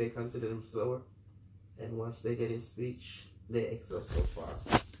they consider them slower, and once they get in speech, they excel so far.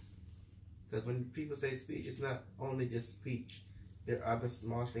 Because when people say speech, it's not only just speech. There are other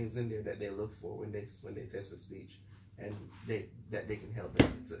small things in there that they look for when they test for speech, and they can help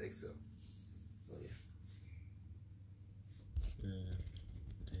them to excel. So yeah.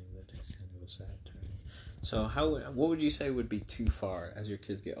 Dang, that takes kind of a sad turn. So what would you say would be too far as your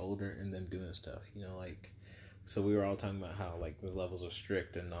kids get older and them doing stuff? Like, so we were all talking about how like the levels of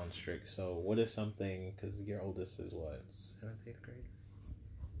strict and non-strict. So what is something? Because your oldest is what, 7th, 8th grade?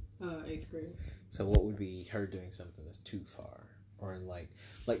 8th grade. So what would be her doing something that's too far, or like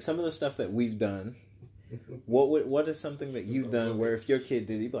some of the stuff that we've done? What is something that you've done where if your kid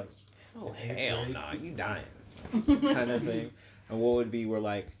did, you'd be like, oh hell nah, you dying, kind of thing. And what would be where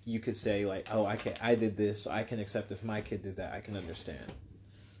like you could say like, oh I did this, so I can accept if my kid did that, I can understand.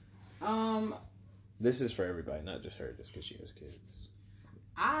 This is for everybody, not just her, just because she has kids.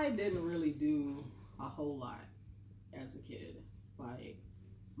 I didn't really do a whole lot as a kid. Like,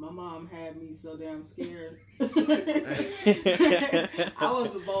 my mom had me so damn scared. I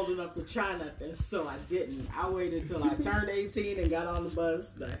wasn't bold enough to try nothing, so I didn't. I waited till I turned 18 and got on the bus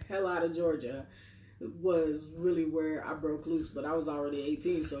the hell out of Georgia. Was really where I broke loose, but I was already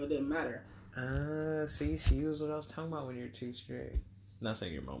 18, so it didn't matter. See, she was what I was talking about when you're too strict. Not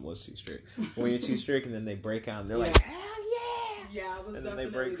saying your mom was too strict. When you're too strict and then they break out and they're like, hell yeah! Yeah, I was and definitely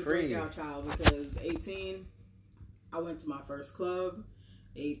then they break the free. breakout child because 18, I went to my first club.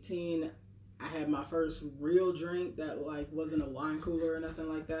 18, I had my first real drink that like wasn't a wine cooler or nothing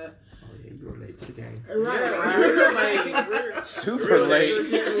like that. Oh yeah, you were late to the game. Right. Super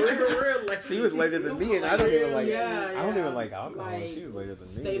late. Real late. She was later than me, and I don't even like. Yeah, I don't even like alcohol. Like, she was later than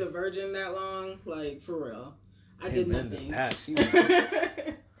me. Stayed a virgin that long, like for real. I did nothing. She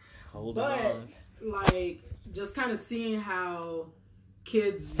was holding on. Like just kind of seeing how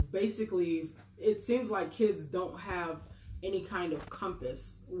kids basically, it seems like kids don't have any kind of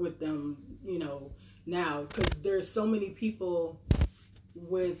compass with them, you know, now, because there's so many people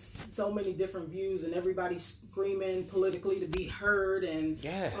with so many different views and everybody's screaming politically to be heard, and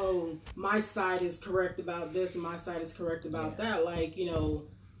oh, my side is correct about this and my side is correct about that. Like, you know,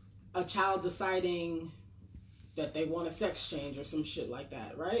 a child deciding that they want a sex change or some shit like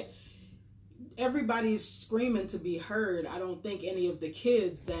that, right? Everybody's screaming to be heard. I don't think any of the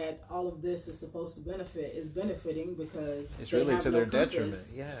kids that all of this is supposed to benefit is benefiting, because it's really to their detriment.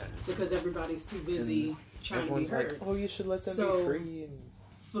 Yeah, because everybody's too busy trying to be heard. Like, oh, you should let them be free. And...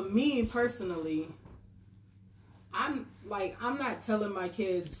 For me personally, I'm not telling my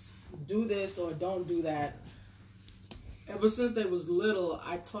kids do this or don't do that. Ever since they was little,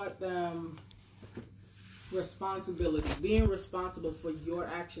 I taught them responsibility, being responsible for your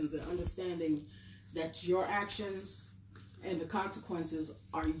actions, and understanding that your actions and the consequences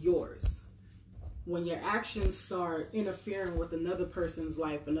are yours. When your actions start interfering with another person's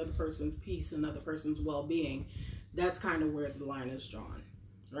life, another person's peace, another person's well-being, that's kind of where the line is drawn,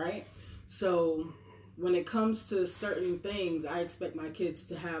 right? So when it comes to certain things, I expect my kids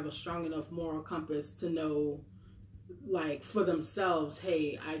to have a strong enough moral compass to know, like, for themselves,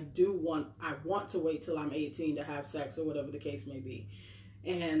 hey, I want to wait till I'm 18 to have sex, or whatever the case may be.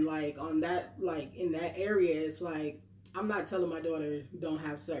 And like on that, like in that area, it's like, I'm not telling my daughter don't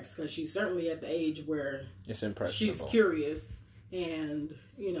have sex, because she's certainly at the age where it's impressionable. She's curious and,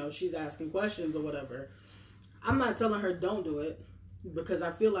 you know, she's asking questions or whatever. I'm not telling her don't do it, because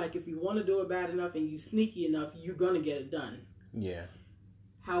I feel like if you want to do it bad enough and you sneaky enough, you're going to get it done. Yeah.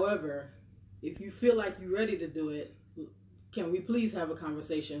 However, if you feel like you're ready to do it, can we please have a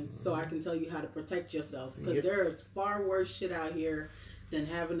conversation so I can tell you how to protect yourself? Because there is far worse shit out here than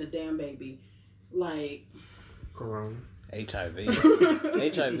having a damn baby. Like... Corona. HIV.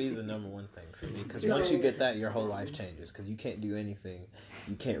 HIV is the number one thing for me. Because once you get that, your whole life changes. Because you can't do anything.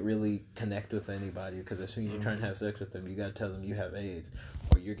 You can't really connect with anybody. Because as soon as you try and have sex with them, you got to tell them you have AIDS.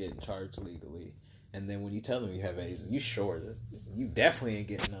 Or you're getting charged legally. And then when you tell them you have AIDS, you sure that you definitely ain't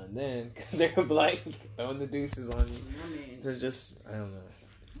getting none then, because they're gonna be like throwing the deuces on you. I mean, there's just, I don't know.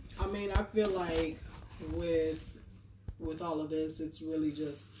 I mean, I feel like with all of this, it's really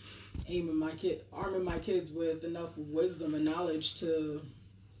just arming my kids with enough wisdom and knowledge to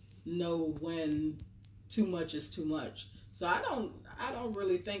know when too much is too much. So I don't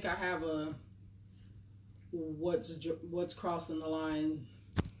really think I have a what's crossing the line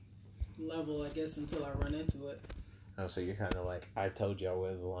level, I guess, until I run into it. Oh, so you're kind of like, I told y'all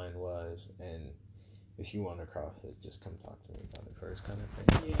where the line was, and if you want to cross it, just come talk to me about it first, kind of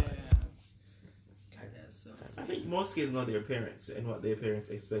thing. Yeah. I guess so. I think most kids know their parents and what their parents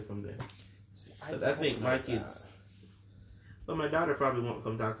expect from them. I think my kids... But my daughter probably won't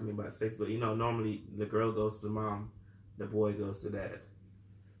come talk to me about sex, but, you know, normally the girl goes to mom, the boy goes to dad.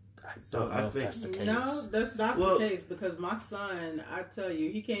 I think that's the case. No, that's not the case, because my son, I tell you,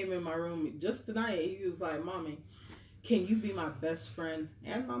 he came in my room just tonight. He was like, "Mommy, can you be my best friend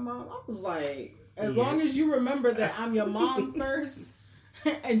and my mom?" I was like, as long as you remember that I'm your mom first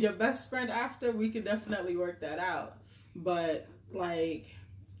and your best friend after, we could definitely work that out. But like,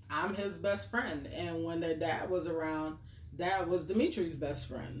 I'm his best friend, and when their dad was around, Dad was Dimitri's best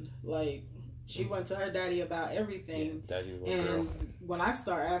friend. Like, she went to her daddy about everything. Yeah, daddy's little girl. When I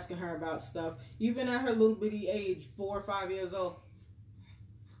start asking her about stuff, even at her little bitty age, 4 or 5 years old,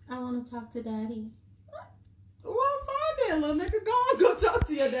 I want to talk to daddy. Well, fine then, little nigga. Go talk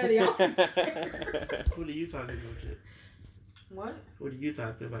to your daddy. Who do you talk to about shit? What? Who do you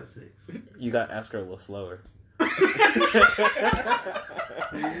talk to about sex? You got to ask her a little slower. You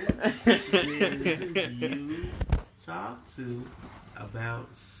talk to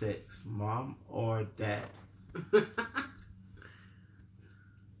about sex, mom or dad?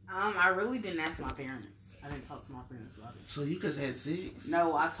 I really didn't ask my parents. I didn't talk to my parents about it. So you just had sex?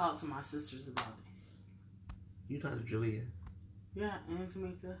 No, I talked to my sisters about it. You talked to Juleah? Yeah, and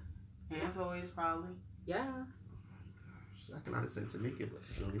Tameka. And Toys, probably. Yeah. Oh my gosh. I can understand Tameka, but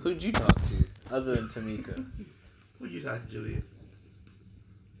Juleah. Who'd you talk to other than Tameka? Who'd you talk to, Juleah?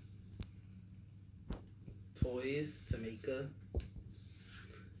 Toys, Tameka.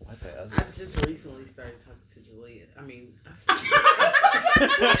 I just recently started talking to Juleah. I mean,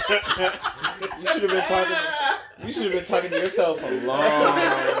 You should have been talking. You should have been talking to yourself a long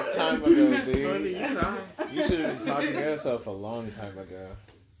time ago, dude. You should have been talking to yourself a long time ago.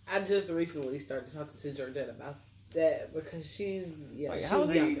 I just recently started talking to Georgette about that because she's Wait, how old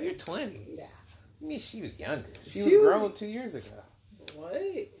are you? You're 20. Yeah. I mean, she was younger. She was grown 2 years ago. What?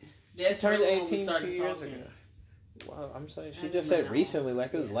 She turned 18 2 years ago. Well, I'm saying she just said recently,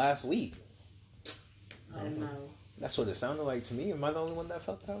 like it was last week. I don't know. That's what it sounded like to me. Am I the only one that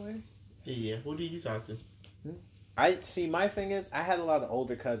felt that way? Yeah. Who did you talk to? I see. My thing is, I had a lot of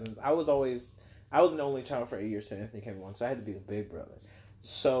older cousins. I was an only child for 8 years till Anthony came along, so I had to be the big brother.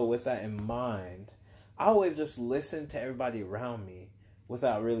 So with that in mind, I always just listened to everybody around me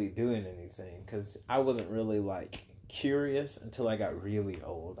without really doing anything because I wasn't really like curious until I got really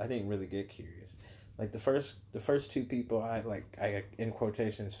old. I didn't really get curious. Like the first two people I in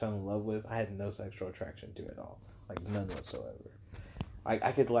quotations fell in love with, I had no sexual attraction to at all, like none whatsoever.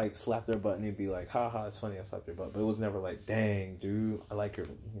 I could like slap their butt and it'd be like, haha, it's funny I slapped your butt, but it was never like, dang, dude, I like your,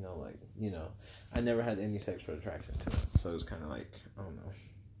 I never had any sexual attraction to them, so it was kind of like, I don't know.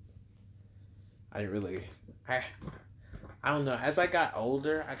 I don't know. As I got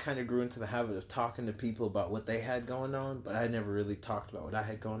older, I kind of grew into the habit of talking to people about what they had going on, but I never really talked about what I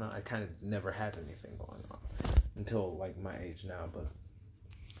had going on. I kind of never had anything going on until like my age now, but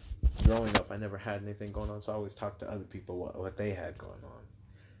growing up, I never had anything going on, so I always talked to other people what they had going on.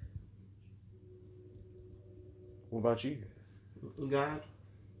 What about you? God.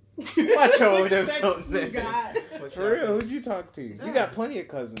 Watch over them something. God. For real, who'd you talk to? You got plenty of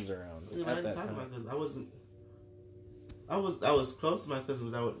cousins around. Dude, at I didn't that talk time. about cousins. I was close to my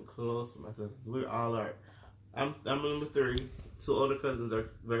cousins, but I wasn't close to my cousins. We're all are. I'm number 3. 2 older cousins are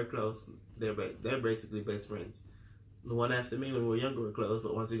very close. They're basically best friends. The one after me, when we were younger, were close,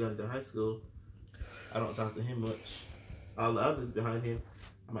 but once we got into high school, I don't talk to him much. All the others behind him,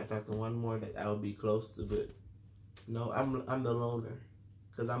 I might talk to one more that I would be close to, but no, I'm the loner,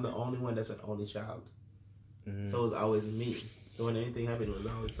 because I'm the only one that's an only child. Mm-hmm. So it was always me. So when anything happened, it was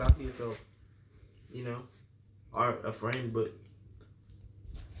always talk to yourself, or a friend, but...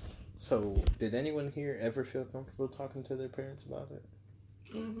 So, did anyone here ever feel comfortable talking to their parents about it?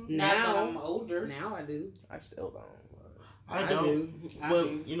 Mm-hmm. Now that I'm older. Now I do. I still don't. I don't. Well,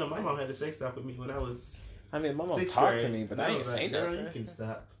 my mom had to say stop with me when I was... I mean, my mom talked to me, but I ain't say nothing. You can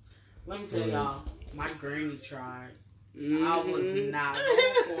stop. Let me tell y'all, my granny tried. I was not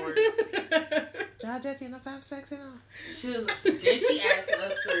going for it. Georgette, you know 5 sex, She was. Then she asked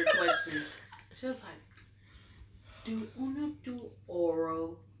us 3 questions. She was like, "Do uno do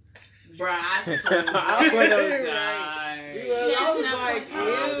oral?" Bruh, I swear, I would have died. I was like,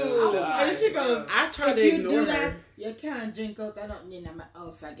 ew. And she goes, I tried to ignore her. You can't drink out. I don't need my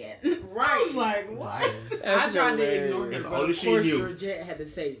house again. Right. I was like, what? I tried to ignore her, but of course Georgette had to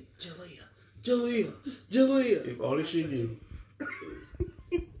say, Juleah. If only she knew.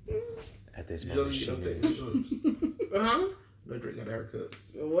 At this moment, she knew. Uh-huh. No drink out of her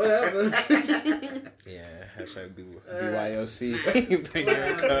cups. Whatever. Yeah, hashtag BYOC. Bring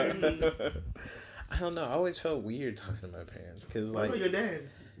your cup. I don't know. I always felt weird talking to my parents because, like, your dad.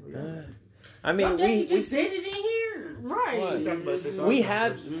 I mean, we just did it in here, right? We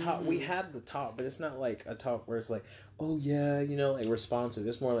had the talk, but it's not like a talk where it's like, oh yeah, like responsive.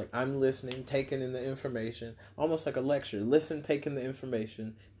 It's more like I'm listening, taking in the information, almost like a lecture. Listen, take in the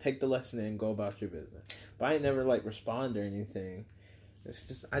information, take the lesson in, go about your business. But I ain't never like respond or anything. It's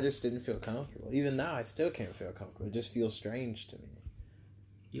just I just didn't feel comfortable. Even now, I still can't feel comfortable. It just feels strange to me.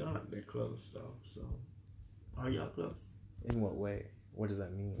 Y'all not that close, though. So, are y'all close? In what way? What does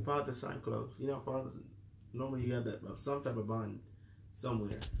that mean? Fathers aren't close. Fathers normally you have that some type of bond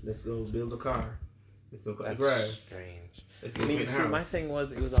somewhere. Let's go build a car. Let's go cut the grass. Strange. Let's go paint a house. My thing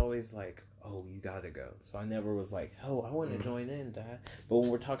was, it was always like, oh, you gotta go. So I never was like, oh, I want to join in, Dad. But when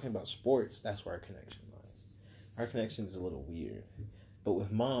we're talking about sports, that's where our connection lies. Our connection is a little weird. But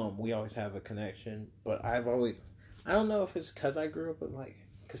with Mom, we always have a connection. But I don't know if it's because I grew up with like,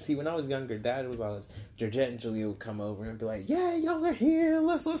 because see, when I was younger, Dad was always, Georgette and Juleah would come over and be like, yeah, y'all are here,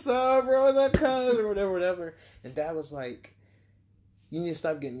 what's up, bro, what's up, cuz, or whatever. And Dad was like, you need to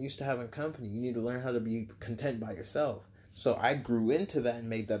stop getting used to having company. You need to learn how to be content by yourself. So I grew into that and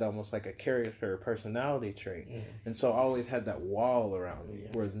made that almost like a character or personality trait. Mm. And so I always had that wall around me,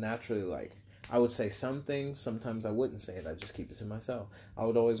 whereas naturally, like, I would say some things, sometimes I wouldn't say it, I'd just keep it to myself. I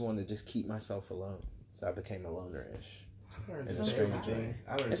would always want to just keep myself alone. So I became a loner-ish.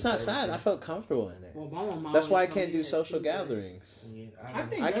 It's not sad. I felt comfortable in it. Well, that's why I can't do social gatherings. Yeah,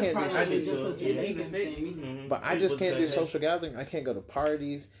 I can't do just a Jamaican thing. But I just can't do social gathering. I can't go to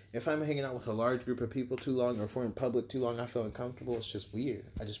parties. If I'm hanging out with a large group of people too long, or if we're in public too long, I feel uncomfortable. It's just weird.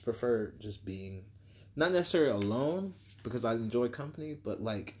 I just prefer just being, not necessarily alone, because I enjoy company, but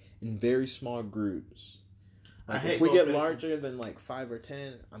like in very small groups. Like if we get larger than like 5 or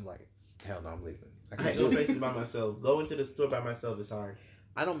 10, I'm like, hell no, I'm leaving. I can't go places by myself. Going to the store by myself is hard.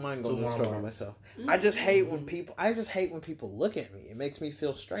 I don't mind going to the store by myself. I just hate when people look at me. It makes me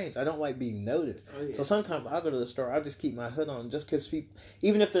feel strange. I don't like being noticed. Oh, yeah. So sometimes I'll go to the store. I'll just keep my hood on just because people,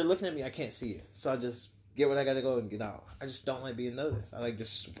 even if they're looking at me, I can't see it. So I just get what I got to go and get out. I just don't like being noticed. I like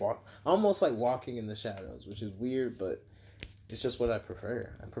just walk. Almost like walking in the shadows, which is weird, but it's just what I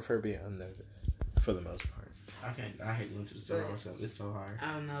prefer. I prefer being unnoticed for the most part. I hate going to the store by myself. It's so hard.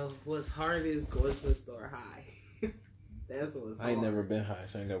 I don't know. What's hard is going to the store high. That's what's hard. I ain't never been high,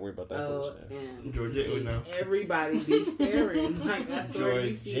 so I ain't got to worry about that foolishness. Georgette would know. Everybody be staring. Like, I swear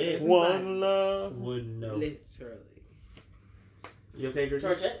you see everybody. One love would know. Literally. You okay,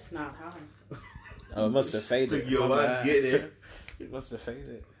 Georgette? Georgette's not high. Oh, it must have faded. Yo, get there. It must have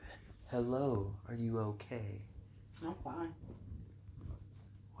faded. Hello, are you okay? I'm fine.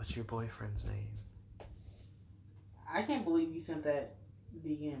 What's your boyfriend's name? I can't believe you sent that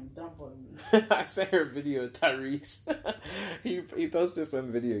DM. Don't bother me. I sent her a video of Tyrese. he posted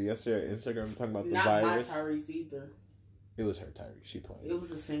some video yesterday on Instagram talking about the virus. Not my Tyrese either. It was her Tyrese. She played. It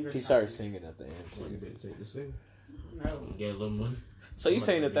was a singer. He started singing at the end too. You better take the sing. No. Get a little money. So you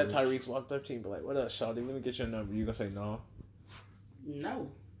saying that Tyrese walked up to you and be like, "What up, shawty? Let me get your number." You gonna say no? No.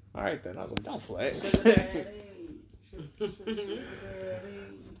 All right then. I was like, "Don't flex."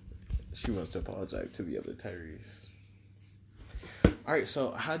 She wants to apologize to the other Tyrese. All right,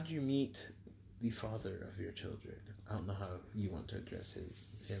 so how did you meet the father of your children? I don't know how you want to address him,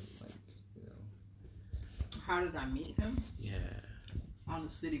 like, you know. How did I meet him? Yeah. On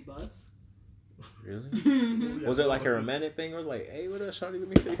the city bus. Really? Was it like a romantic thing, or like, hey, what up, shawty? Let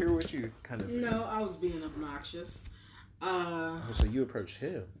me sit here with you, kind of thing? No, I was being obnoxious. So you approached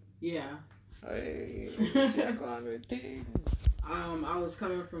him? Yeah. Hey, check on the things. I was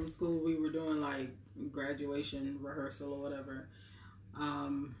coming from school. We were doing like graduation rehearsal or whatever.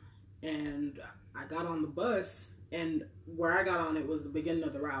 And I got on the bus, and where I got on, it was the beginning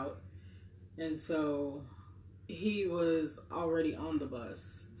of the route. And so he was already on the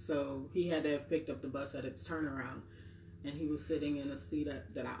bus. So he had to have picked up the bus at its turnaround. And he was sitting in a seat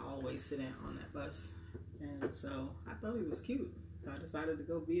that I always sit in on that bus. And so I thought he was cute. So I decided to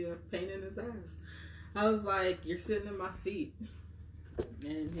go be a pain in his ass. I was like, "You're sitting in my seat."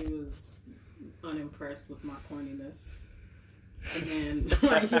 And he was unimpressed with my corniness. And then,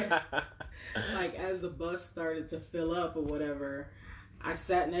 like as the bus started to fill up or whatever, I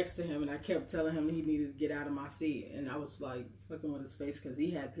sat next to him and I kept telling him he needed to get out of my seat. And I was like fucking with his face because he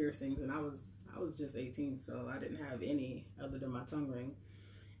had piercings, and I was just 18, so I didn't have any other than my tongue ring.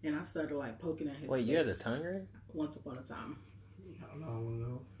 And I started like poking at his face. Wait, you had a tongue ring? Once upon a time. I don't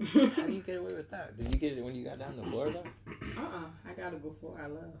know. How do you get away with that? Did you get it when you got down to Florida? I got it before I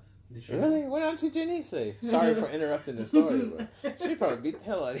left. Really? What did Janice say? Sorry for interrupting the story, but she probably beat the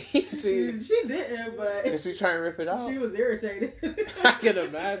hell out of you too. She didn't, but did she try and rip it off? She was irritated. I can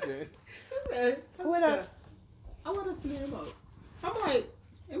imagine. What up? I want to clear him up. I'm like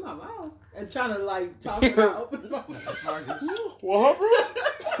in my mouth and trying to like talk about open my mouth.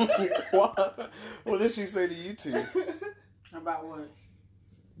 What did she say to you two? About what?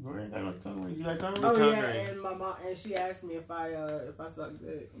 You like tongue ring? And my mom, and she asked me if I suck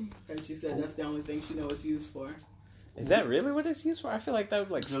dick, and she said that's the only thing she knows it's used for. Is that really what it's used for? I feel like that would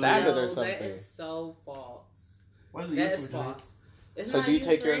like stab it or something. That is so false. What is it that used is for? false. It's so not do you used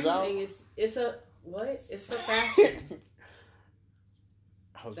take for yours out? anything. It's a what? It's for fashion.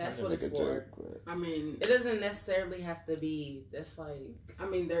 That's what it's for. I mean, it doesn't necessarily have to be. That's like. I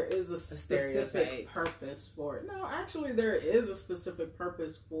mean, there is a specific purpose for it. No, actually, there is a specific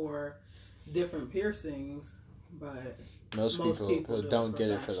purpose for different piercings, but most people don't get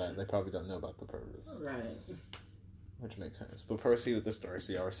it for that. They probably don't know about the purpose, right? Which makes sense. But proceed with the story.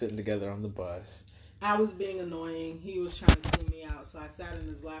 So y'all were sitting together on the bus. I was being annoying. He was trying to clean me out, so I sat in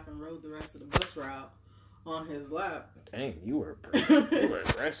his lap and rode the rest of the bus route on his lap. Dang, you were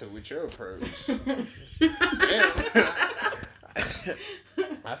aggressive with your approach. Damn.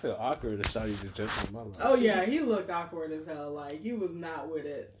 I feel awkward as Shawty just jumped on my lap. Oh yeah, he looked awkward as hell. Like he was not with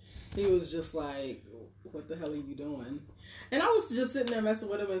it. He was just like, "What the hell are you doing?" And I was just sitting there messing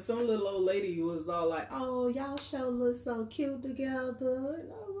with him, and some little old lady was all like, "Oh, y'all sure look so cute together."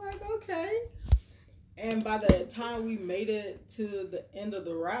 And I was like, "Okay." And by the time we made it to the end of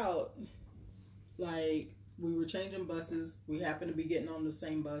the route, like, we were changing buses. We happened to be getting on the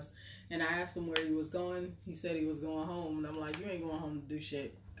same bus. And I asked him where he was going. He said he was going home. And I'm like, you ain't going home to do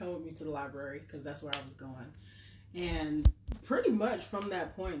shit. Come with me to the library, because that's where I was going. And pretty much from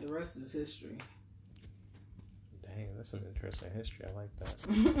that point, the rest is history. Dang, that's some interesting history. I like that.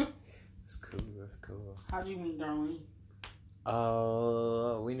 That's cool. That's cool. How'd you meet Darlene?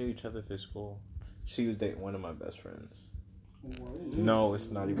 We knew each other through school. She was dating one of my best friends. Whoa. No, it's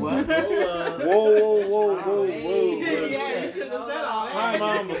not even. What? Whoa. Yeah, you should have said all that. Time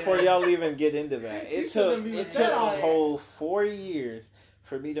on before y'all even get into that. It took a whole 4 years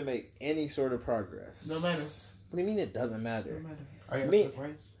for me to make any sort of progress. No matter. What do you mean it doesn't matter? No matter. Are you still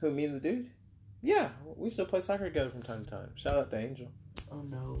friends? Who, me and the dude? Yeah, we still play soccer together from time to time. Shout out to Angel. Oh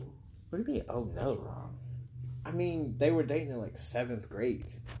no. What do you mean? Oh no. Wrong. I mean, they were dating in like 7th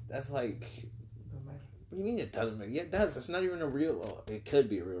grade. That's like. What do you mean it doesn't matter? Yeah, it does. It's not even a real. Well, it could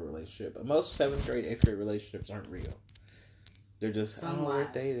be a real relationship, but most 7th grade, 8th grade relationships aren't real. They're just we're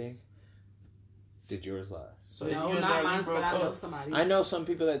dating. Did yours last? So no, not mine, but I know somebody. I know some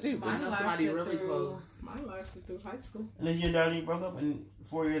people that do. Mine know somebody really close. Mine lasted through high school. And then you and Darlene broke up, and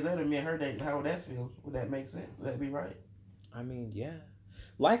 4 years later, me and her dating. How would that feel? Would that make sense? Would that be right? I mean, yeah.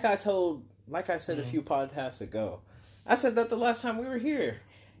 Like I said a few podcasts ago, I said that the last time we were here.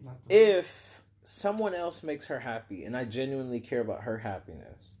 If someone else makes her happy and I genuinely care about her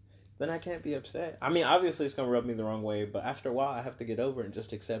happiness, then I can't be upset. I mean, obviously it's going to rub me the wrong way, but after a while I have to get over it and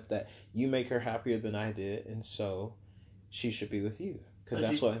just accept that you make her happier than I did, and so she should be with you, because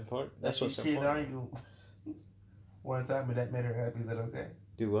that's what's important. That's what's important. Cheated on you one time and that made her happy, is that okay?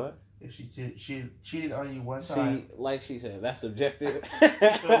 Do what? If she cheated on you one time. See, like she said, that's subjective.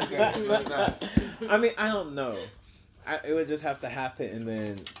 I mean, I don't know. It would just have to happen, and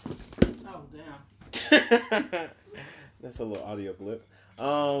then. Oh damn. That's a little audio blip.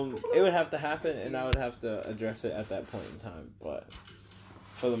 It would have to happen, and I would have to address it at that point in time. But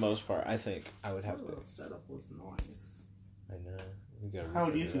for the most part, I think I would have to. The setup was nice. I know. We gotta.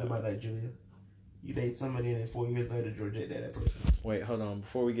 How do you feel about that, Julia? You date somebody, and then 4 years later, Georgette dated that person. Wait, hold on.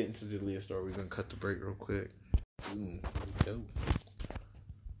 Before we get into Juleah's story, we're gonna cut the break real quick.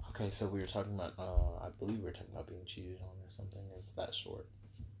 Okay, so we were talking about. I believe we were talking about being cheated on or something of that sort.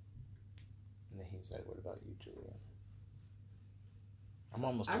 And then he was like, "What about you, Juleah?" I'm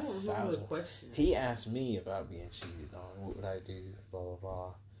almost. I don't remember the question. He asked me about being cheated on. What would I do? Blah blah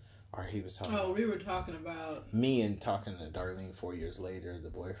blah. Or he was talking. Oh, we were talking about me and talking to Darlene 4 years later, the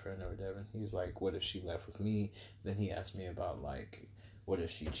boyfriend or Devin. He was like, "What if she left with me?" Then he asked me about like, "What if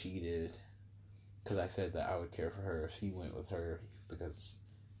she cheated?" Because I said that I would care for her if he went with her because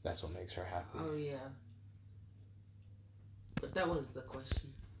that's what makes her happy. Oh yeah. But that was the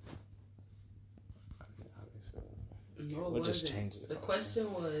question. I mean, obviously. No, we'll just change the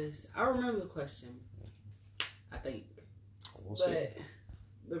question was. I remember the question. I think. We'll see.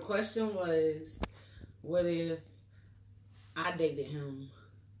 The question was, what if I dated him?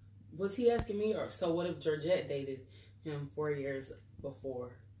 Was he asking me, or so what if Georgette dated him 4 years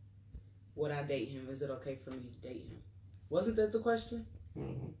before? Would I date him? Is it okay for me to date him? Wasn't that the question?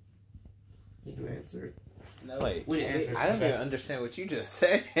 Mm-hmm. You answered. No. Wait, we didn't answer. I don't even understand what you just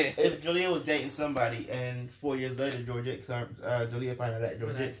said. If Juleah was dating somebody and 4 years later Juleah found out that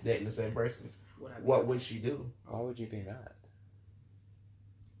Georgette's dating the same person, what would she do? Why would you be mad?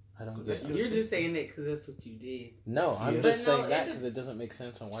 I don't get. You're just saying that because that's what you did. No, I'm just saying that because it doesn't make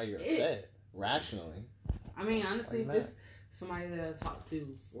sense on why you're upset rationally. I mean, honestly, if it's somebody that I talked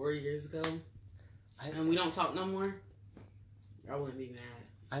to 4 years ago and we don't talk no more, I wouldn't be mad.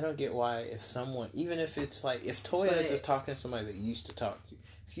 I don't get why if someone, even if it's like, if Toya is talking to somebody that you used to talk to,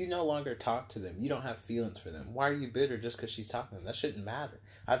 if you no longer talk to them, you don't have feelings for them, why are you bitter just because she's talking to them? That shouldn't matter.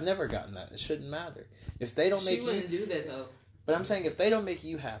 I've never gotten that. It shouldn't matter. If they don't make you... She wouldn't do that, though. But I'm saying if they don't make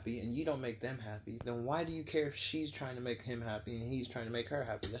you happy and you don't make them happy, then why do you care if she's trying to make him happy and he's trying to make her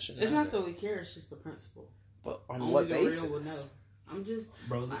happy? That shouldn't matter. It's not that we care, it's just the principle. But on what basis? Real will know. I'm just...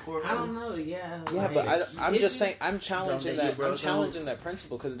 I don't know, yeah. Yeah, like, but I'm just saying, I'm challenging that. I'm challenging that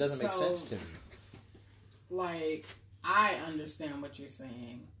principle because it doesn't make sense to me. Like, I understand what you're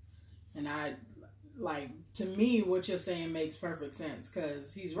saying. And to me, what you're saying makes perfect sense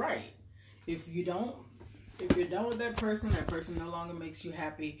because he's right. If you're done with that person no longer makes you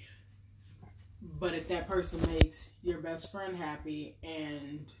happy. But if that person makes your best friend happy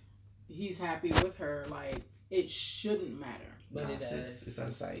and he's happy with her, like, it shouldn't matter. But it does. It's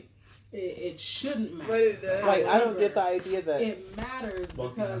on site. It shouldn't matter. But it does. Like, I don't get the idea that it matters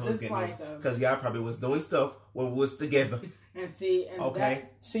because it's like because y'all probably was doing stuff when we was together. And see, and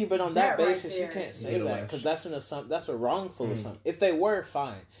but on that basis, you can't say that because that's that's a wrongful assumption. If they were,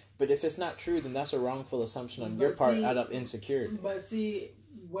 fine. But if it's not true, then that's a wrongful assumption on your part out of insecurity. But see,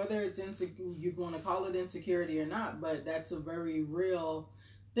 whether it's you want to call it insecurity or not, but that's a very real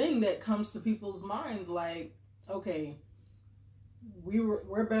thing that comes to people's minds. Like, okay,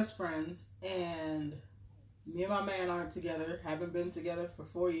 we're best friends, and me and my man aren't together. Haven't been together for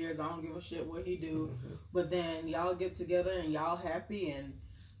 4 years. I don't give a shit what he do. Mm-hmm. But then y'all get together and y'all happy. And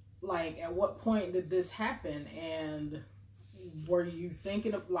like, at what point did this happen? And were you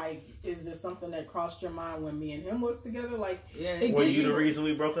thinking of, like, is this something that crossed your mind when me and him was together? Like, were you the reason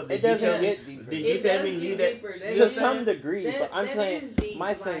we broke up? It doesn't get deeper. Did you tell me that to some degree? But I'm saying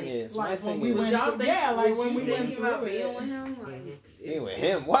my thing is was y'all like when we went about being with him, being with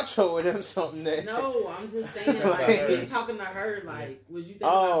him. Watch her with him something. There. No, I'm just saying, like, me talking to her, like, was you thinking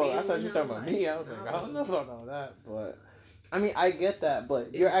about being I thought you were talking about me. I was like, I don't know about all that, but I mean, I get that,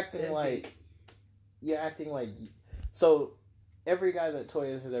 but you're acting like so. Every guy that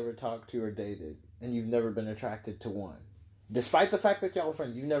Toya has ever talked to or dated, and you've never been attracted to one. Despite the fact that y'all are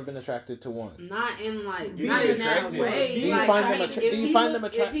friends, you've never been attracted to one. Not in that way. Do you find them attractive?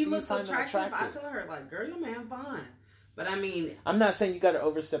 If he looks attractive, I tell her, like, girl, your man fine. But I mean, I'm not saying you got to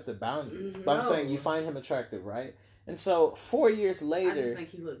overstep the boundaries, but I'm saying you find him attractive, right? And so 4 years later, I just think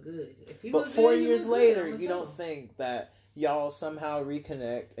he looked good. But 4 years later, you don't think that y'all somehow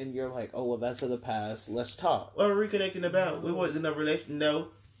reconnect and you're like, oh, well, that's of the past. Let's talk. What are we reconnecting about? We wasn't in a relation. No.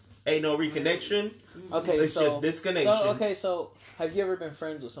 Ain't no reconnection. Okay, it's just disconnection. So have you ever been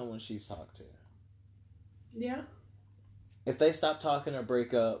friends with someone she's talked to? Yeah. If they stop talking or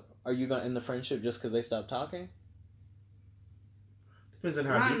break up, are you going to end the friendship just because they stop talking? Depends on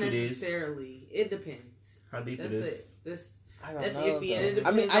how deep it is. Not necessarily. It depends. How deep it is. That's iffy, and it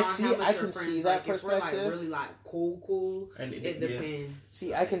depends I can see that perspective. If we're like really like cool, and it depends.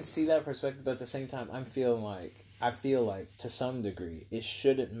 See, I can see that perspective, but at the same time, I feel like to some degree, it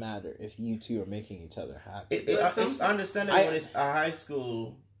shouldn't matter if you two are making each other happy. It's understandable when it's a high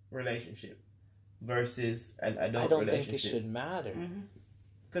school relationship versus an adult relationship. I don't think it should matter.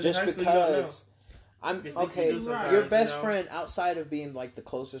 Mm-hmm. Just because I'm okay, your best friend outside of being like the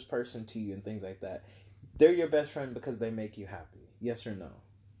closest person to you and things like that. They're your best friend because they make you happy. Yes or no?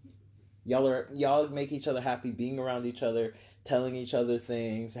 Y'all make each other happy, being around each other, telling each other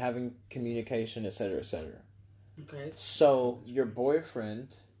things, having communication, etc., etc. Okay. So your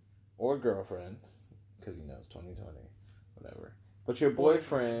boyfriend or girlfriend, because it's 2020, whatever. But your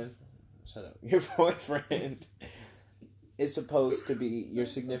boyfriend, shut up. Your boyfriend is supposed to be your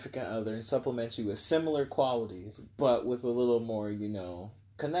significant other and supplement you with similar qualities, but with a little more,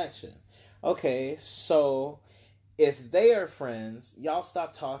 connection. Okay, so if they are friends, y'all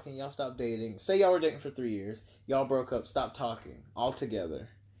stop talking, y'all stop dating. Say y'all were dating for 3 years, y'all broke up, stopped talking altogether.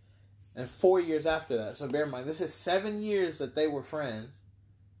 And 4 years after that, so bear in mind, this is 7 years that they were friends.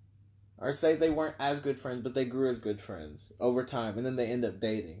 Or say they weren't as good friends, but they grew as good friends over time, and then they end up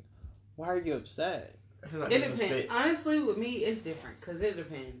dating. Why are you upset? It depends. Honestly, with me, it's different, because it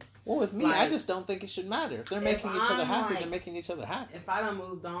depends. Well, with me, I just don't think it should matter. If they're making each other happy, they're making each other happy. If I done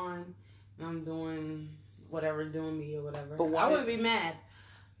moved on, I'm doing whatever, doing me or whatever. But I wouldn't be mad.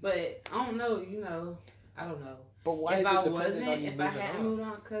 But I don't know, I don't know. But why if is it I dependent wasn't, on you if I hadn't moved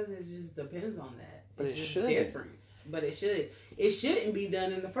on, because it just depends on that. But it's it should. Different. But it should. It shouldn't be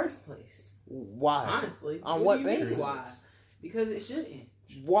done in the first place. Why? Honestly. On what basis? Why? Because it shouldn't.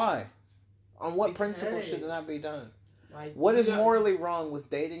 Why? On what principle should it not be done? Like, what is morally wrong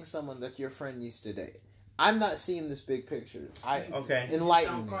with dating someone that your friend used to date? I'm not seeing this big picture.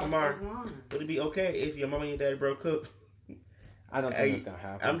 Enlighten me. Kamar, would it be okay if your mom and your dad broke up? I don't think it's gonna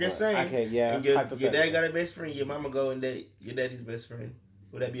happen. I'm just saying. Okay, yeah. And your dad got a best friend. Your mama go and date your daddy's best friend.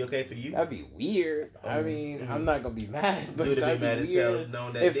 Would that be okay for you? That'd be weird. I mean, I'm not gonna be mad, but that'd be weird.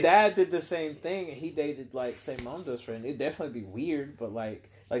 If dad did the same thing and he dated say mom's best friend, it'd definitely be weird. But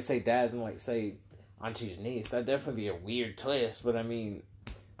like say dad and say Auntie's niece, that'd definitely be a weird twist. But I mean,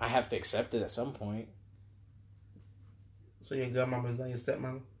 I have to accept it at some point. So your godmama is not your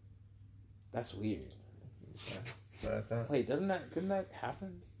stepmama? That's weird. Yeah, but I thought. Wait, couldn't that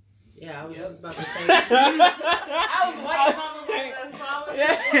happen? Yeah, I was just about to say. I was waiting on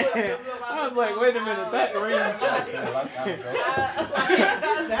the I was like, wait a minute, that rings.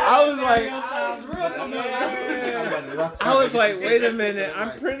 I was like, wait a minute.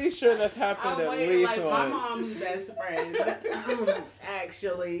 I'm pretty sure that's happened at least once. My mom's best friend,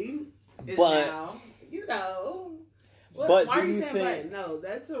 actually, is but now, But why do are you you saying? think? No,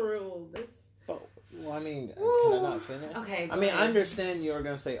 that's a real. Well, I mean, can I not finish? Okay. I mean, I understand you're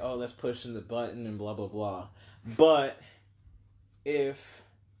gonna say, "Oh, that's pushing the button" and blah blah blah, but if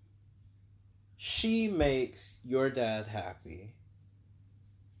she makes your dad happy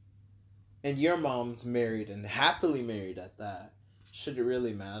and your mom's married and happily married at that, should it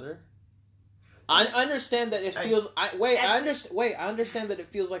really matter? I understand that it feels. I understand that it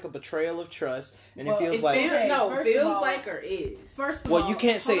feels like a betrayal of trust, and it feels like feels like or is. First of all, you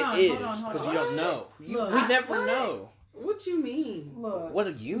can't say it is because you don't know. We never know. What you mean? Look, what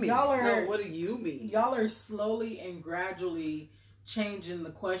do you mean? What do you mean? Y'all are slowly and gradually changing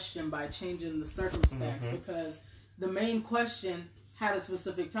the question by changing the circumstance, because the main question had a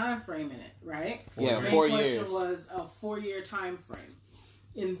specific time frame in it, right? Yeah, the 4 main years. question was a 4-year time frame.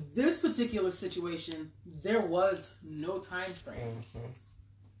 In this particular situation, there was no time frame.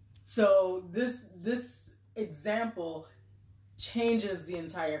 So this example changes the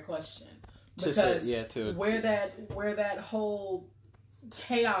entire question, because where that whole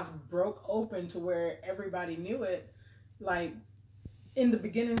chaos broke open to where everybody knew it, like in the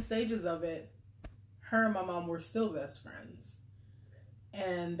beginning stages of it, her and my mom were still best friends,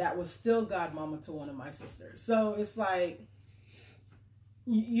 and that was still godmama to one of my sisters. So it's like,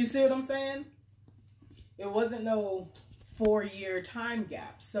 you see what I'm saying? It wasn't no 4-year time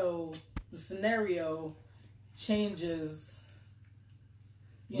gap. So the scenario changes.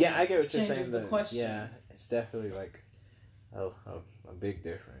 I get what you're saying. The question. Yeah, it's definitely like a big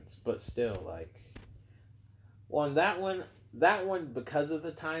difference. But still, like, on that one, because of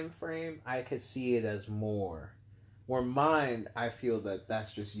the time frame, I could see it as more. Where mine, I feel that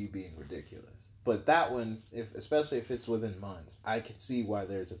that's just you being ridiculous. But that one, especially if it's within months, I can see why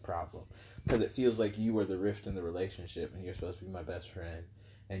there's a problem. Because it feels like you were the rift in the relationship, and you're supposed to be my best friend,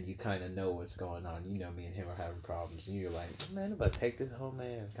 and you kind of know what's going on. You know me and him are having problems, and you're like, man, I'm about to take this whole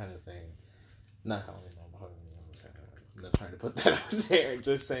man kind of thing. Not calling him home, I'm not trying to put that out there.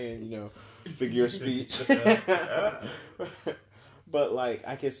 Just saying, figure of speech. But, like,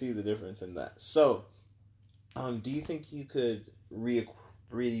 I can see the difference in that. So, do you think you could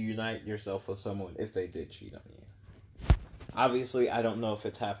reunite yourself with someone if they did cheat on you? Obviously, I don't know if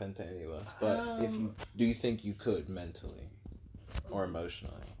it's happened to any of us, but do you think you could mentally or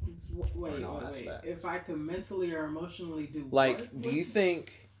emotionally? Wait. If I could mentally or emotionally do do you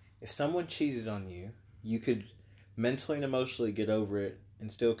think if someone cheated on you, you could mentally and emotionally get over it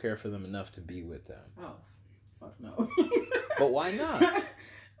and still care for them enough to be with them? Oh, fuck no. But why not?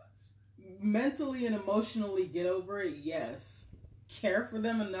 Mentally and emotionally get over it, yes. Care for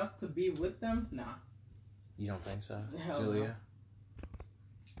them enough to be with them? Nah. You don't think so, Hell Juleah?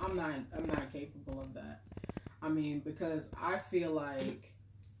 No. I'm not capable of that. I mean, because I feel like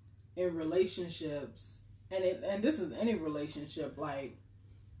in relationships, and this is any relationship, like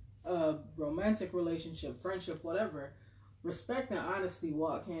a romantic relationship, friendship, whatever, respect and honesty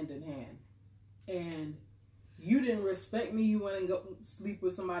walk hand in hand. And you didn't respect me, you went and go sleep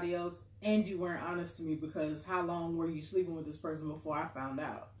with somebody else, and you weren't honest to me, because how long were you sleeping with this person before I found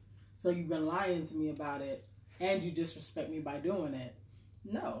out? So you've been lying to me about it, and you disrespect me by doing it.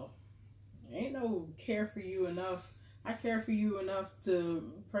 No. Ain't no care for you enough. I care for you enough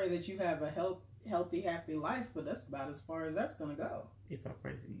to pray that you have a healthy, happy life, but that's about as far as that's going to go. If I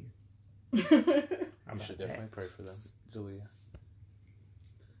pray for you. I should definitely pray for them. Juleah?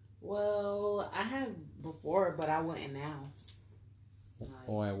 Well, I have before, but I wouldn't now.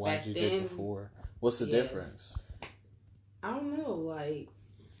 Why'd you do it before? What's the difference? I don't know. Like,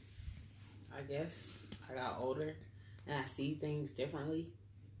 I guess I got older and I see things differently.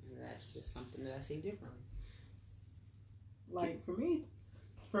 And that's just something that I see differently. Like, for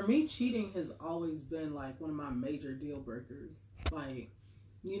me, cheating has always been like one of my major deal breakers. Like,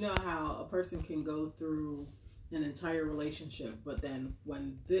 you know how a person can go through an entire relationship, but then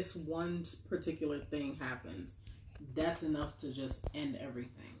when this one particular thing happens, that's enough to just end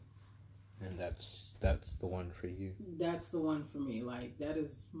everything. And that's the one for you. That's the one for me. Like, that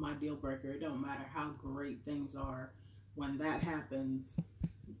is my deal breaker. It don't matter how great things are. When that happens,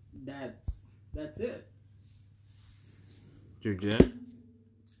 that's it. Georgette?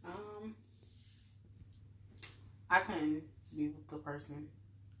 I couldn't be with the person.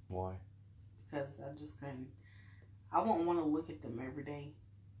 Why? Because I just couldn't. I wouldn't want to look at them every day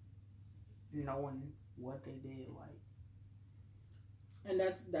knowing what they did. Like, and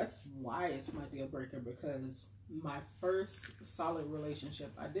that's why it's my deal breaker, because my first solid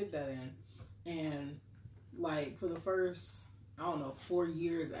relationship I did that in, and like for the first, I don't know, 4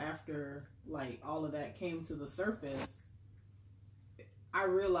 years after like all of that came to the surface, I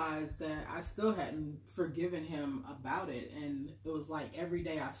realized that I still hadn't forgiven him about it. And it was like every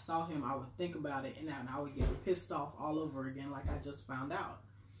day I saw him, I would think about it, and I would get pissed off all over again like I just found out.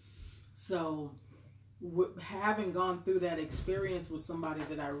 So having gone through that experience with somebody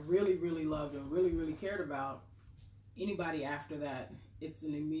that I really, really loved and really, really cared about, anybody after that, it's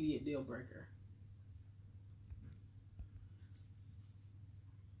an immediate deal breaker.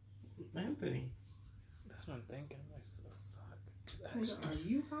 Anthony. That's what I'm thinking. Like, the fuck? Are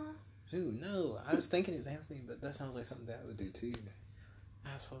you high? Who? No. I was thinking it's Anthony, but that sounds like something Dad would do too.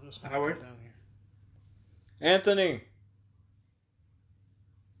 Asshole. Just Howard? down here. Anthony!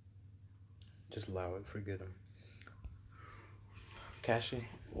 Just allow it. Forget him. Kashy?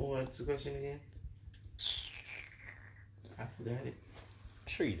 What's the question again? I forgot it.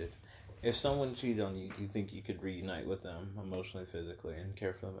 Treated. If someone cheated on you, you think you could reunite with them emotionally, physically, and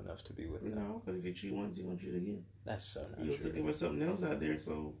care for them enough to be with them? No, because if you cheat once, you're going to cheat again. That's so not He was true. looking for something else out there,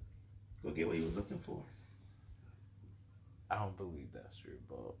 so go get what he was looking for. I don't believe that's true,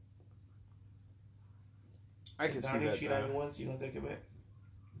 but I can see Donnie that. cheat on you once, you going to take it back?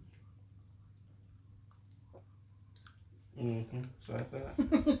 Mm-hmm. So I thought.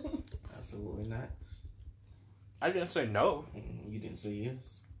 Absolutely not. I didn't say no. You didn't say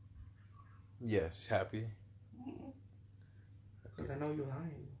yes. Yes, happy. Because I know you're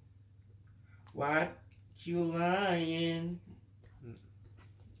lying. Why you lying?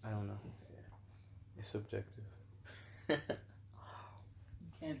 I don't know. It's subjective.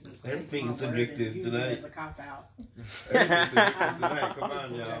 Can't just Everything take is my word subjective and use tonight. it as a cop out. Everything's subjective tonight. Come on,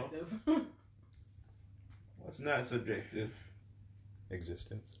 It's y'all. subjective. What's not subjective?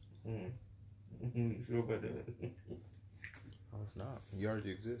 Existence. You feel about that? Oh, it's not. You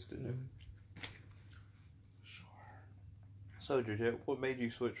already exist, didn't it? Sure. So, Georgette, what made you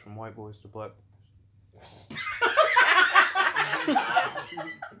switch from white boys to black boys?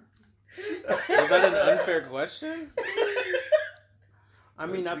 Was that an unfair question? I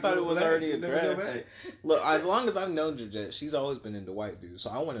mean, I thought it was already addressed. Look, as long as I've known Georgette, she's always been into white dudes,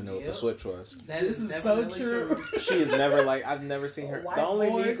 so I want to know what the switch was. This is so true. She is never like, I've never seen her. White The only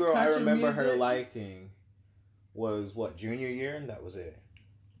boys, Negro I country remember her music. liking was, what, junior year? And that was it.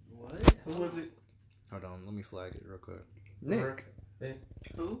 What? Who was it? Hold on, let me flag it real quick. Nick.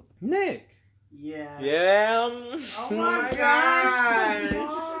 Who? Nick. Yeah. Yeah. Oh my my gosh.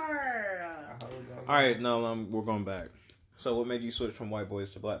 gosh. Alright, no, we're going back. So, what made you switch from white boys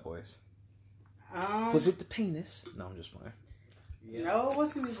to black boys? Was it the penis? No, I'm just playing. No, it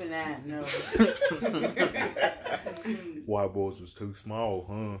wasn't even that. No. White boys was too small,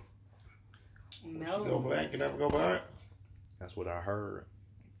 huh? Go No. black and never go black. That's what I heard.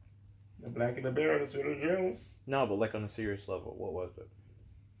 The black and the bear, the sweet Jones. No, but like on a serious level, what was it?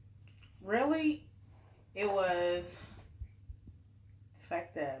 Really, it was the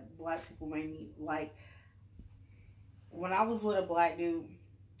fact that black people made me like. When I was with a black dude,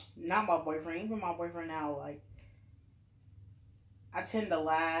 not my boyfriend, even my boyfriend now, like, I tend to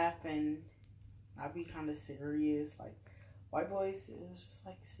laugh and I be kind of serious. Like, white boys, it was just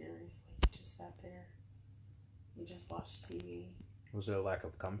like serious. Like, you just sat there, you just watched TV. Was there a lack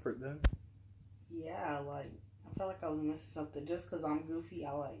of comfort then? Yeah, like, I felt like I was missing something. Just because I'm goofy,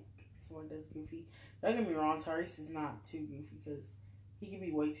 I like someone that's goofy. Don't get me wrong, Tyrese is not too goofy because he can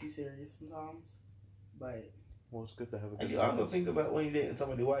be way too serious sometimes. But Well, it's good to have a And good you also think about when you're dating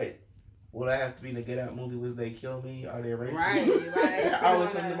somebody white. Will I have to be in the Get Out movie? Was They Kill Me? Are they racist? right. That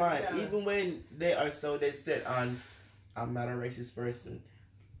always comes to mind. Yeah. Even when they are so dead set on, I'm not a racist person.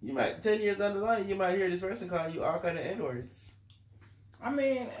 You might, 10 years down the line, you might hear this person calling you all kind of N-words. I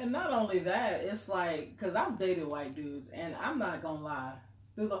mean, and not only that, it's like, because I've dated white dudes, and I'm not going to lie.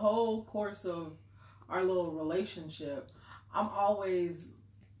 Through the whole course of our little relationship, I'm always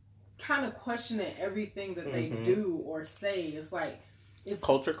kind of questioning everything that they do or say. It's like, it's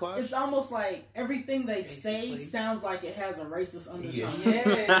culture clash. It's almost like everything they Basically. say sounds like it has a racist undertone.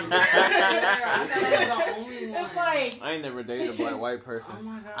 Yeah. I thought I was the only one. It's like, I ain't never dated a black white person. Oh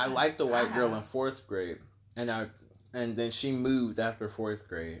my god. I liked the white girl in have. 4th grade, and then she moved after 4th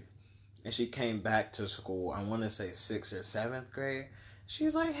grade, and she came back to school. I want to say 6th or 7th grade. She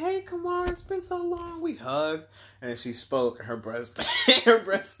was like, "Hey, come on, it's been so long." We hugged, and she spoke. Her breast, her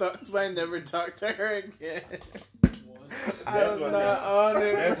breast stunk, so I never talked to her again. I was not on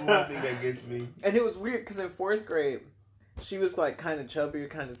it. That's one thing that gets me. And it was weird because in 4th grade, she was like kind of chubbier,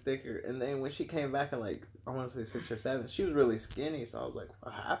 kind of thicker. And then when she came back in like, I want to say 6th or 7th, she was really skinny. So I was like,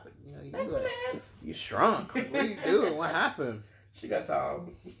 what happened? You know, you shrunk. What are you doing? What happened? She got tall.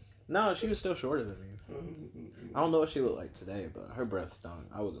 No, she was still shorter than me. I don't know what she looked like today, but her breath stunk.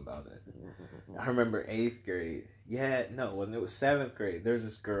 I was about it. I remember 8th grade. Yeah, no, it wasn't. It was 7th grade. There's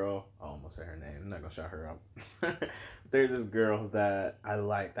this girl. I almost said her name. I'm not going to shout her out. There's this girl that I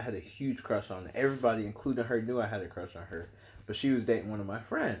liked. I had a huge crush on. Everybody, including her, knew I had a crush on her. But she was dating one of my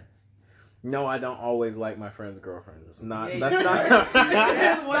friends. No, I don't always like my friends' girlfriends. It's not. Yeah, That's not.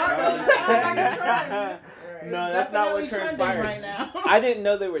 No, that's not what transpired. Right now. I didn't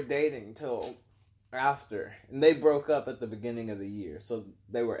know they were dating till after, and they broke up at the beginning of the year, so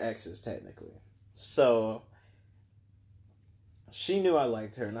they were exes technically. So she knew I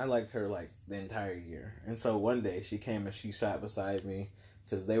liked her, and I liked her like the entire year. And so one day she came and she sat beside me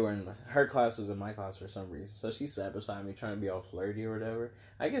because they were in her class was in my class for some reason. So she sat beside me trying to be all flirty or whatever.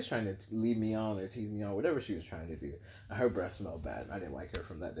 I guess trying to lead me on or tease me on, whatever she was trying to do. Her breath smelled bad, and I didn't like her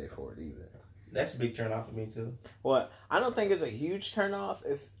from that day forward either. That's a big turn off for me too. Well, I don't think it's a huge turn off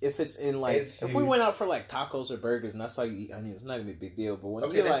if it's in like It's if we went out for like tacos or burgers and I saw you eat onions, it's not gonna be a big deal. But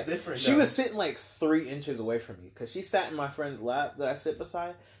when you like, she was sitting like 3 inches away from me because she sat in my friend's lap that I sit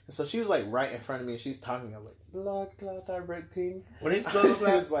beside, and so she was like right in front of me and she's talking to me. I'm like, when it's 12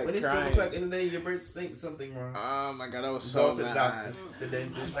 o'clock, like when it's 12 o'clock in the day, your breath stinks something wrong. Oh my god, I was so mad. mad. To the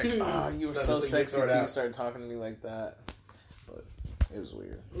dentist. It's like, oh, you were so sexy till you started talking to me like that. But it was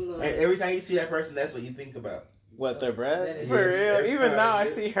weird. And every time you see that person, that's what you think about. What, their breath? Yes, For real. Even now, I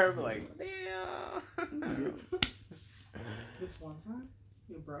yes. see her like, damn. This one time,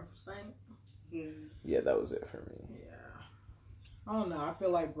 your breath stank. Yeah, that was it for me. Yeah. I don't know. I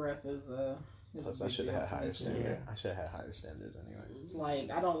feel like breath is Plus, I should have had higher standards. Yeah. I should have had higher standards anyway.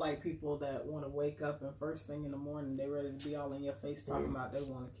 Like, I don't like people that want to wake up and first thing in the morning they ready to be all in your face talking about they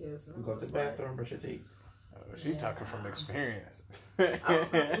want to kiss. You go to the bathroom, brush your teeth. Oh, she talking from experience. Look,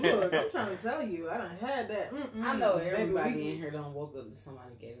 I'm trying to tell you, I done had that. I know everybody in here done woke up to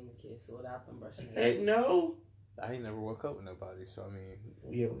somebody gave them a kiss without them brushing their Heck teeth. no. I ain't never woke up with nobody, so I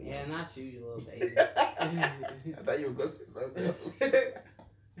mean... Yeah, not you, you little baby. I thought you were going to say something else.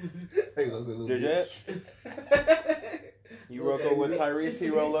 I was a little Georgette? You woke up with Tyrese, he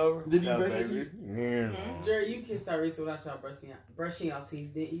roll over? Did you no, brush your baby. teeth? Yeah. Jerry, you kissed Tyrese without y'all brushing y'all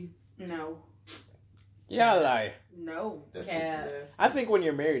teeth, didn't you? No. Yeah, lie. No. That's Cat. just nasty. I think when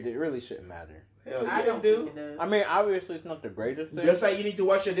you're married, it really shouldn't matter. Hell, I don't think it does. I mean, obviously, it's not the greatest thing. Just like you need to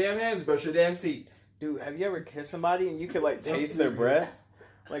wash your damn hands, brush your damn teeth. Dude, have you ever kissed somebody and you could, like, taste their breath?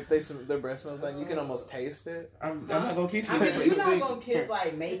 Like, their breath smells bad and you can almost taste it? I'm not going to kiss you. I mean, you're not going to kiss,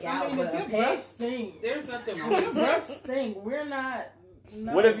 like, make out, I mean, but if a your pet, breath stink, there's nothing wrong if your with breath that. stink, we're not.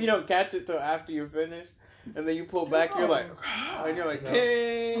 No. What if you don't catch it till after you're finished? And then you pull back, you're like, and you're like, dang,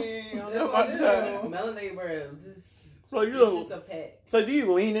 I don't know about That's that. smelling their breath. So It's you just a pet. So do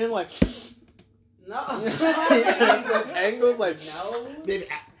you lean in like No. such angles like No. Baby,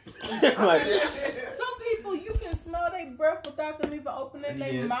 like Some people, you can smell their breath without them even opening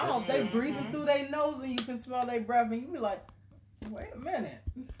their Yes, mouth. that's They true. breathing through their nose and you can smell their breath and you be like, wait a minute.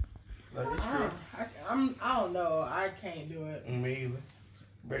 I don't know. I can't do it. Me either.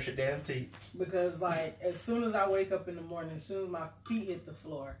 Brush your damn teeth. Because, like, as soon as I wake up in the morning, as soon as my feet hit the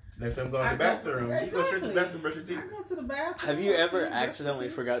floor, Next time I'm going to the bathroom. Yeah, You go straight to the exactly. bathroom, brush your teeth. I go to the bathroom. have you ever brush my accidentally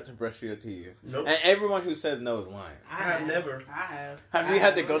teeth. forgot to brush your teeth? Nope. And everyone who says no is lying. I have never. I have. Have you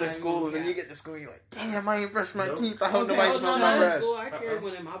had to go to I'm school not and then even you get to school and you're like, damn, I ain't brushed my Nope. teeth. I hope Okay, nobody I was smells not my in breath. School, I carried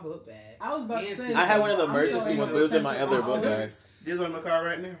one in my book bag. I was about to say. I had one of the I'm so emergency ones, but it was in my other book bag. This one in my car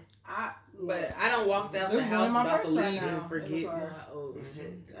right now. But I don't walk out the There's one house in my about to purse right leave now, and in the forget. car. Like, oh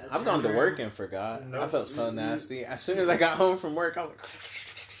shit. gotta I've gone to turn work around. and forgot. I Nope. felt so nasty. As soon as I got home from work, I was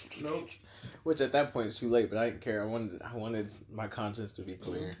like, Nope. which at that point is too late, but I didn't care. I wanted my conscience to be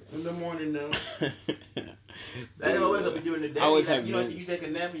clear. In the morning, though. I never wake up during the day. I always Like, have you know, you mints. take a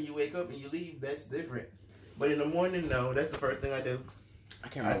nap and you wake up and you leave. That's different. But in the morning, no. That's the first thing I do. I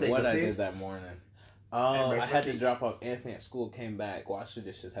can't I remember take what a I did piss. that morning. And Oh, brush I my had to teeth. drop off Anthony at school, came back, washed the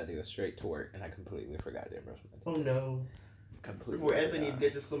dishes, had to go straight to work, and I completely forgot to brush my teeth. Oh, no. Completely Before Anthony forgot.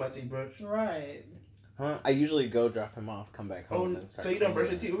 get to school, my teeth brush. Right. Huh? I usually go drop him off, come back Oh, home. and start so you don't brush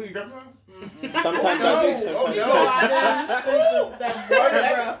your cleaning. teeth before you drop them off? Sometimes Oh, I do. no. Sometimes Oh, I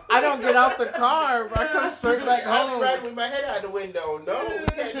no. don't. I don't get out the car. I come straight back I'll be home. riding with my head out the window. No, we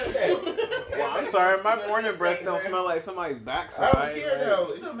can't do that. Well, I'm sorry. My morning breath don't smell like somebody's backside. I don't care,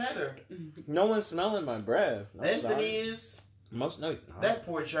 though. It don't matter. No one's smelling my breath. I'm Anthony sorry. is No, he's not. that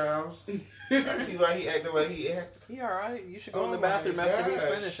poor child. I see why he act the way he act. He alright. You should go in Oh the my bathroom after he's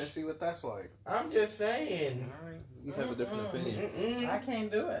gosh. finished and see what that's like. I'm just saying. Alright. You have a different opinion. I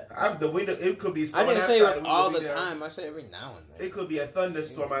can't do it. The window. It could be. I snowing didn't say outside, it the all window the be down. time. I say every now and then. It could be a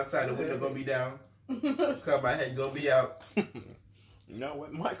thunderstorm outside. The window gonna be down. Cause my head gonna be out. You know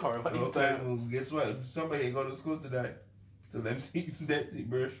what? My car like Okay, that. well, guess what? Somebody ain't going to school today. So that teeth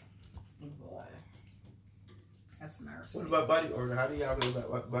brush. Boy. That's nasty. What about body odor? How do y'all feel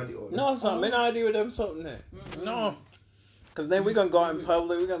about body odor? No, something. I do with them something that. No. Because then we're going to go out in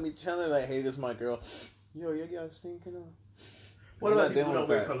public. We're going to be chilling like, hey, this is my girl. Yo, you got stinking on. What I'm about not people who dealing don't with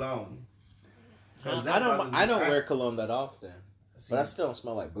wear that. cologne? I don't wear cologne that often, but I still don't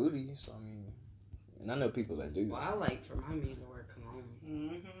smell like booty. So I mean, and I know people that do. Well, I like for my men to wear cologne.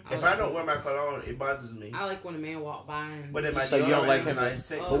 Mm-hmm. If I don't wear my cologne, it bothers me. I like when a man walk by and. But if my so you don't like him?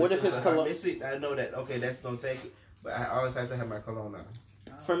 But what if his cologne? I know that that's gonna take it, but I always have to have my cologne on.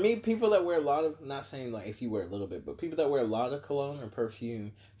 For me, people that wear a lot of, not saying like if you wear a little bit, but people that wear a lot of cologne or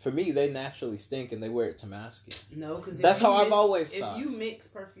perfume, for me, they naturally stink and they wear it to mask it. No, because that's how I've always thought. If you mix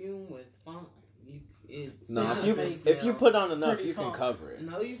perfume with funk, if you put on enough, you can cover it.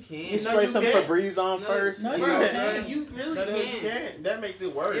 No, you can't. You spray some Febreze on first. No, you really can't. That makes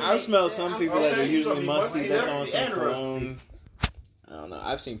it worse. I smell some people that are usually musty that on some cologne. I don't know.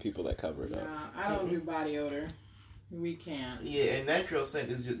 I've seen people that cover it up. I don't do body odor. We can't. Yeah, and natural scent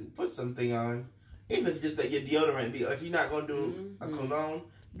is just put something on. Even if it's just like your deodorant. If you're not going to do a cologne,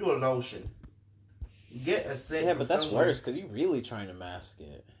 do a lotion. Get a scent. Yeah, but that's worse because you're really trying to mask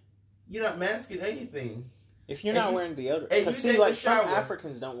it. You're not masking anything. If you're not wearing deodorant. Because see, like some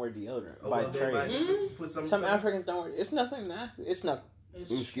Africans don't wear deodorant by trade. Some Africans don't wear. It's nothing nasty. It's not.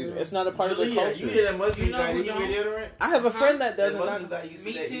 Excuse me. It's not a part of the culture. You hear that Muslim guy that you wear deodorant? I have a friend that doesn't. Muslim guy, you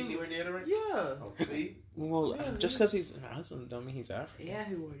see that he wear deodorant? Yeah. Oh, see? Well, just because he's Muslim don't mean he's African. Yeah,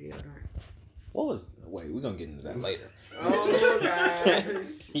 he wore deodorant. What was... Wait, we're going to get into that later. Oh,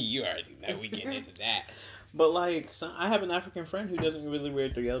 gosh. You already know we getting into that. But, like, I have an African friend who doesn't really wear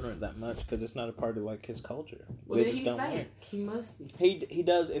deodorant that much because it's not a part of, like, his culture. Well, they then just he's don't fat. He must be. He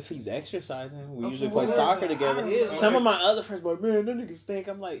does if he's exercising. We usually play soccer together. Some of my other friends are like, man, that nigga stink.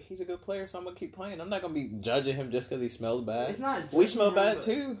 I'm like, he's a good player, so I'm going to keep playing. I'm not going to be judging him just because he smells bad. It's not we smell bad,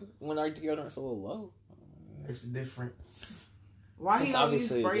 too, when our deodorant's a little low. It's different. Why he don't use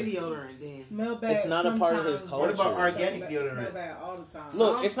spray deodorant then? Smell bad. It's not a part of his culture. What about organic deodorant? Smell bad all the time.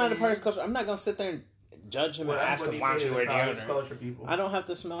 Look, it's not a part of his culture. I'm not going to sit there and judge him and ask him why you wear deodorant. I don't have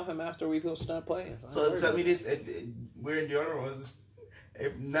to smell him after we go start playing. So tell me this: if wearing deodorant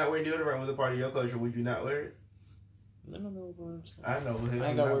if not wearing deodorant was a part of your culture, would you not wear it? I don't know what I'm saying. I know. I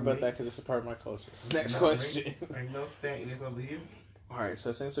ain't gotta worry about that because it's a part of my culture. Next question. Ain't no stankiness over here. All right,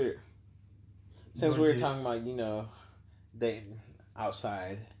 so since we were talking about dating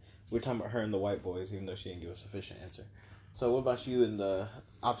outside, we're talking about her and the white boys, even though she didn't give a sufficient answer. So what about you and the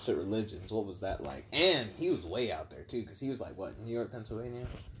opposite religions? What was that like? And he was way out there too, because he was like, what, New York, Pennsylvania?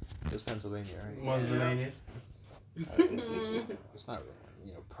 It was Pennsylvania, right? Pennsylvania. It's not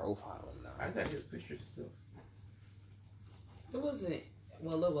profiling now. I got his pictures still. It wasn't.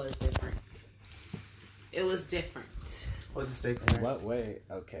 Well, it was different. It was different. What's the sex? In what way?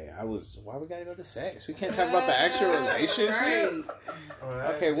 Okay, why we gotta go to sex? We can't talk about the actual relationship.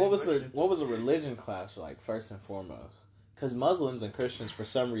 Right. Okay, what was the religion clash like first and foremost? Because Muslims and Christians, for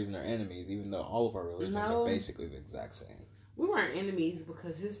some reason, are enemies, even though all of our religions are basically the exact same. We weren't enemies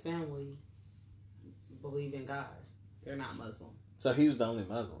because his family believe in God. They're not Muslim. So he was the only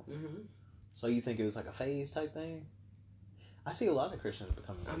Muslim. Mm-hmm. So you think it was like a phase type thing? I see a lot of Christians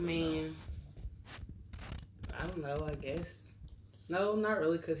becoming Muslim. I mean, I don't know, I guess. No, not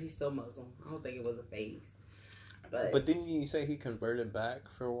really, because he's still Muslim. I don't think it was a phase. But didn't you say he converted back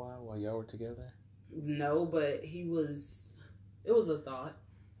for a while y'all were together? No, but it was a thought.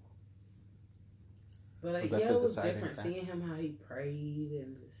 But it was different. Seeing him how he prayed,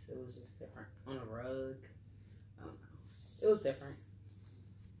 and it was just different. On a rug. I don't know. It was different.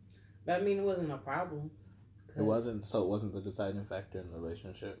 But I mean, it wasn't a problem. It wasn't the deciding factor in the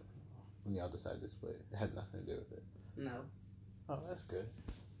relationship when y'all decided to split. It had nothing to do with it. No. Oh, that's good.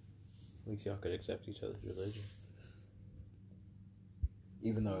 At least y'all could accept each other's religion.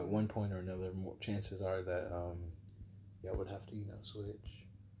 Even though at one point or another, more chances are that y'all would have to, switch.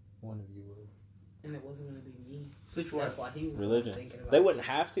 One of you would. And it wasn't going to be me. Switch what? That's why he was religion. Thinking about they wouldn't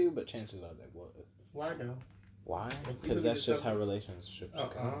have to, but chances are they would. Why though? Why? Because that's just how relationships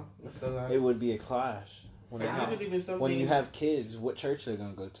go. It would be a clash. When you have kids, what church are they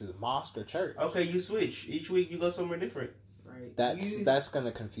going to go to? Mosque or church? Okay, you switch. Each week you go somewhere different. Right. That's going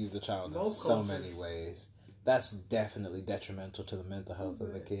to confuse the child in so many ways. That's definitely detrimental to the mental health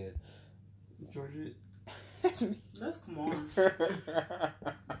of the kid. Georgette. Let's come on.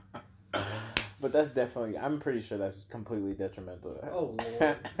 But that's definitely, I'm pretty sure that's completely detrimental. Oh,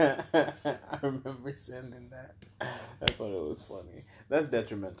 Lord. I remember sending that. I thought it was funny. That's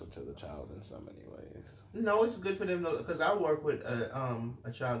detrimental to the child in so many ways. No, it's good for them though, because I work with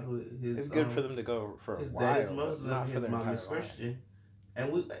a child who is. It's good for them to go for a while. His dad is Muslim, his mom is Christian,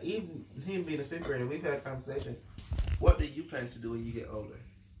 and even him being a fifth grader, we've had a conversation. What do you plan to do when you get older?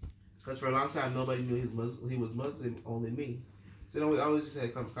 Because for a long time nobody knew he was Muslim, only me. So we always just had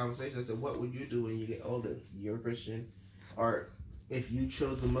a conversation. I said, what would you do when you get older? If you're a Christian, or if you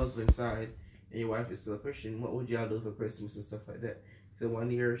chose the Muslim side, and your wife is still a Christian, what would y'all do for Christmas and stuff like that? So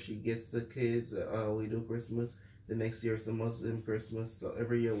one year she gets the kids, we do Christmas. The next year it's a Muslim Christmas. So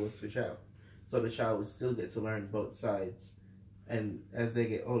every year we'll switch out. So the child will still get to learn both sides. And as they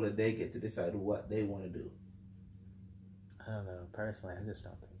get older, they get to decide what they want to do. I don't know. Personally, I just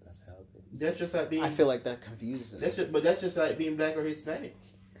don't think that's healthy. That's just like being... I feel like that confuses me. That's just like being black or Hispanic.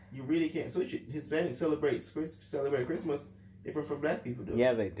 You really can't switch it. Hispanics celebrate Christmas different from black people do.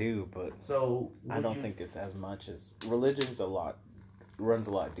 Yeah, they do, but so I don't think it's as much as... Religion's runs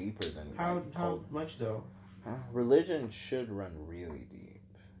a lot deeper than... How much, though? Religion should run really deep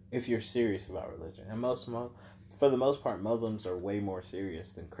if you're serious about religion. And for the most part, Muslims are way more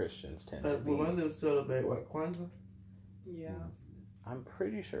serious than Christians tend to be. Will Muslims celebrate what, Kwanzaa? Yeah. I'm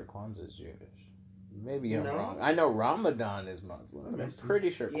pretty sure Kwanzaa is Jewish. Maybe I'm wrong. I know Ramadan is Muslim. I'm pretty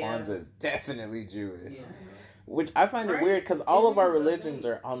sure Kwanzaa is definitely Jewish. Yeah. Which I find it weird because all of our religions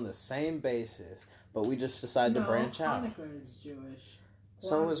are on the same basis, but we just decide to branch out. Hanukkah is Jewish.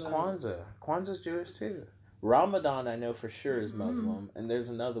 So is Kwanzaa. Kwanzaa's Jewish too. Ramadan, I know for sure, is Muslim, and there's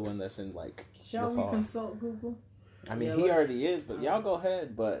another one that's in Shall we consult Google? I mean, he already is, but y'all go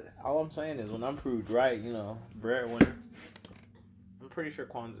ahead. But all I'm saying is, when I'm proved right, breadwinner. I'm pretty sure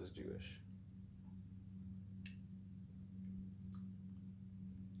Kwanzaa's Jewish.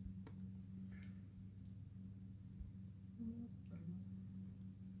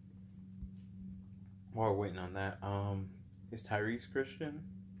 While we're waiting on that, is Tyrese Christian?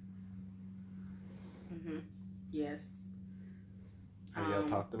 Mm-hmm. Yes. Have y'all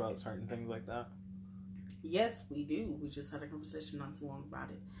talked about certain things like that? Yes, we do. We just had a conversation not too long about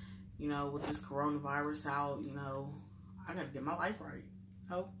it. With this coronavirus out, I gotta get my life right.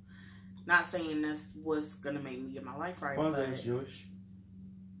 No, not saying that's what's gonna make me get my life right. Kwanzaa is Jewish.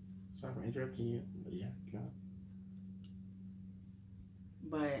 Sorry for interrupting you, but yeah, go.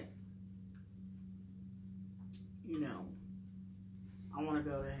 But I want to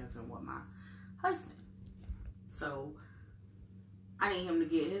go to heaven with my husband, so I need him to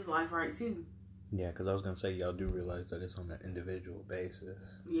get his life right too. Yeah, because I was gonna say y'all do realize that it's on an individual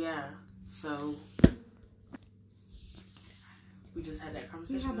basis. Yeah, so we just had that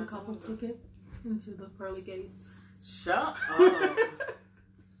conversation. You have a couple tickets into the pearly gates. Shut up.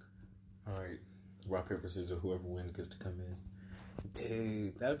 All right, rock paper scissors. Whoever wins gets to come in.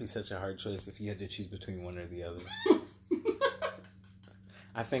 Dude, that would be such a hard choice if you had to choose between one or the other.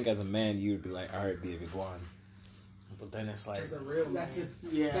 I think as a man, you would be like, all right, baby, go on. But then it's like... As a real man.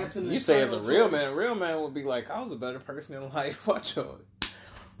 That's you say as a real man. A real man would be like, I was a better person in life. Watch out.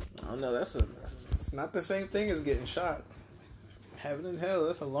 I don't know. It's not the same thing as getting shot. Heaven and hell,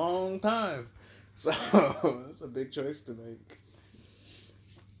 that's a long time. So, that's a big choice to make.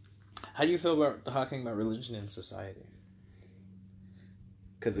 How do you feel about talking about religion in society?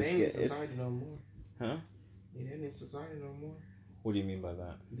 Because it's in society no more. Huh? It ain't in society no more. What do you mean by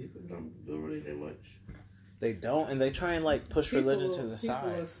that? People don't do religion much. They don't, and they try and push religion to the side.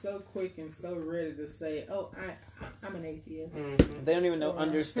 People are so quick and so ready to say, "Oh, I'm an atheist." Mm-hmm. They don't even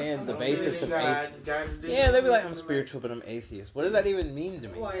understand the basis of atheism. Yeah, they'll be like, "I'm spiritual, but I'm atheist." What does that even mean to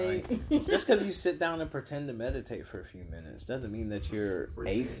me? Just because you sit down and pretend to meditate for a few minutes doesn't mean that you're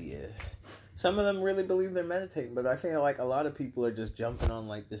atheist. Some of them really believe they're meditating, but I feel like a lot of people are just jumping on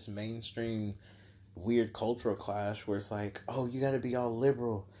this mainstream weird cultural clash where it's like, oh, you got to be all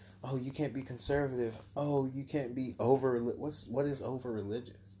liberal. Oh, you can't be conservative. Oh, you can't be over... What is over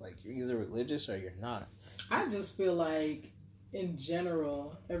religious? You're either religious or you're not. I just feel like, in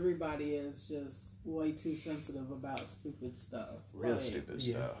general, everybody is just way too sensitive about stupid stuff. Real stupid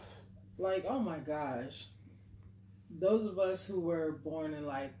stuff. Oh my gosh. Those of us who were born in the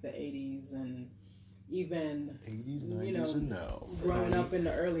 80s and even 80s, 90s, and now growing up in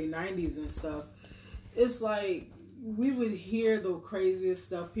the early 90s and stuff, it's we would hear the craziest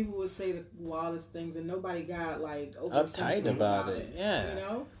stuff. People would say the wildest things, and nobody got uptight about it.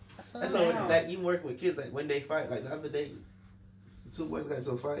 Yeah, That's even working with kids. When they fight, the other day, 2 boys got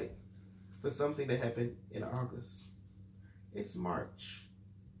into a fight for something that happened in August. It's March.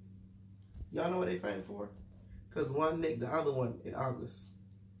 Y'all know what they fighting for? Because one nicked the other one in August.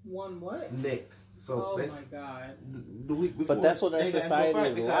 One what? Nick. So my God. The week before, but that's what our society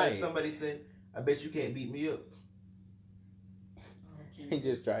is like. Somebody said, "I bet you can't beat me up." He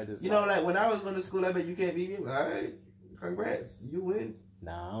just tried this. When I was going to school, I bet you can't beat me up. All right, congrats, you win.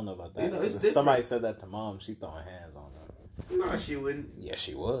 Nah, I don't know about that. If somebody said that to mom, she throwing hands on her. No, she wouldn't. Yes,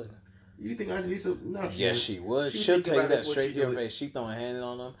 she would. You think Auntie Lisa? No, she would. She'll tell you that straight to your face. She throwing hands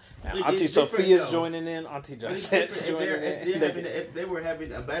on them. And Auntie Sophia's joining in. Auntie Josette's joining in. If they were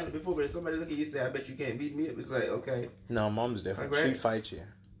having a battle before, but if somebody look at you and say, "I bet you can't beat me up," it's like, okay. No, mom's different. She'd fight you.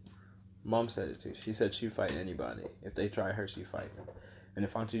 Mom said it too. She said she'd fight anybody. If they try her, she'd fight them. And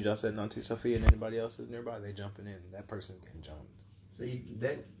if Auntie Joe said Auntie Sophia and anybody else is nearby, they jumping in. That person's getting jumped. See,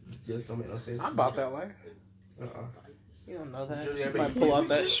 that just don't make no sense. I'm about that way. You don't know that. Juleah, She might pull out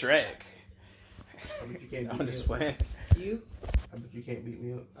that Shrek. I bet you can't beat I'm me just up. playing. You? I bet you can't beat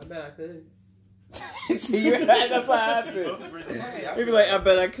me up. I bet I could. See, that's what happens. You'd be like, I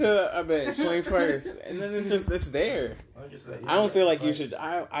bet I could. I bet swing first, and then it's there. I don't feel like you should.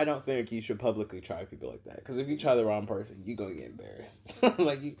 I don't think you should publicly try people like that, because if you try the wrong person, you gonna get embarrassed.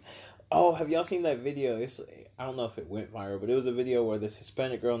 Like you. Oh, have y'all seen that video? I don't know if it went viral, but it was a video where this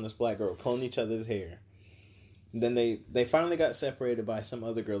Hispanic girl and this black girl were pulling each other's hair. And then they finally got separated by some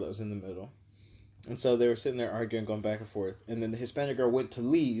other girl that was in the middle. And so they were sitting there arguing, going back and forth. And then the Hispanic girl went to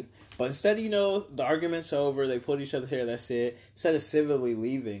leave. But instead of, the argument's over, they pulled each other's hair, that's it. Instead of civilly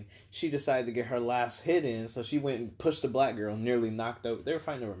leaving, she decided to get her last hit in. So she went and pushed the black girl, nearly knocked over. They were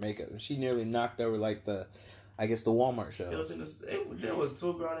fighting over makeup. And she nearly knocked over, the Walmart shows. There was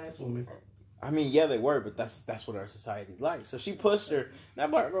two grown-ass women. I mean, yeah, they were, but that's what our society's like. So she pushed her. That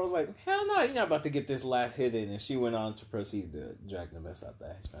black girl was like, hell no, you're not about to get this last hit in. And she went on to proceed to drag the mess out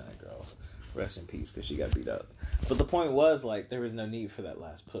that Hispanic girl. Rest in peace, because she got beat up. But the point was, there was no need for that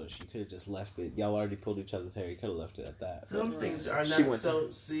last push. You could have just left it. Y'all already pulled each other's hair. You could have left it at that. Some things are not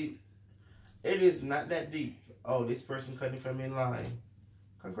so... See, it is not that deep. Oh, this person cut in front of me in line.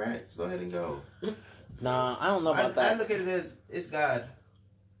 Congrats. Go ahead and go. Nah, I don't know about that. I look at it as, it's God.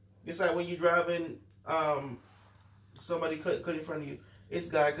 It's like when you're driving, somebody cut in front of you. It's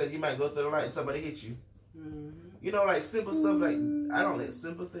God, because you might go through the light and somebody hit you. Mm-hmm. You know, simple stuff, I don't let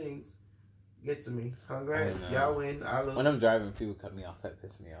simple things get to me. Congrats, y'all win. I lose. When I'm driving, people cut me off. That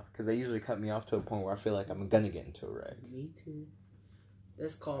pisses me off, because they usually cut me off to a point where I feel like I'm gonna get into a wreck. Me too.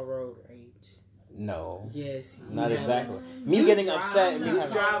 That's called road rage. No. Yes. Not exactly. Me getting upset and me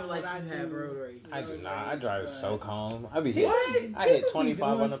having... drive like I have road rage. I do not. I drive so calm. I hit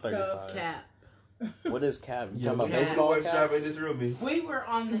 25 on the 35. Cap. What is cap? You talking about baseball baseball caps? Driving this room. We were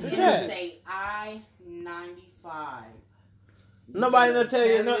on the interstate I-95. Nobody gonna tell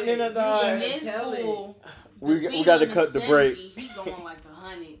you nothing in the In this school, we got to cut the brake. He's going like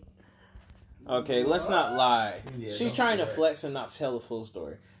 100. Okay, let's not lie. Yeah, She's trying to flex and not tell the full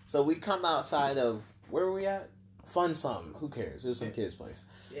story. So we come outside of, where were we at? Fun something. Who cares? It was some kid's place.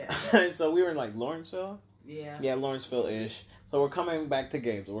 Yeah. And so we were in Lawrenceville? Yeah. Yeah, Lawrenceville-ish. So we're coming back to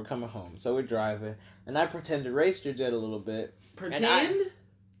Gainesville. We're coming home. So we're driving. And I pretend to race Georgette a little bit. Pretend?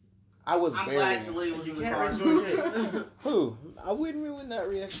 I was I'm barely... glad Juleah was in the car. Who? I wouldn't win that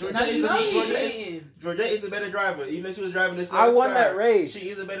race. Georgette is a better driver. Even though she was driving this I won that race. She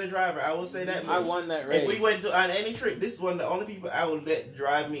is a better driver. I will say that much. I won that race. If we went on any trip, this is one of the only people I would let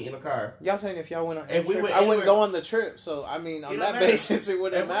drive me in a car. Y'all saying if y'all went on any trip, I wouldn't go on the trip. So, I mean, on that basis, it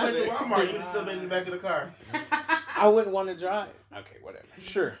wouldn't matter. If we went to Walmart, you would still been in the back of the car. I wouldn't want to drive. Okay, whatever.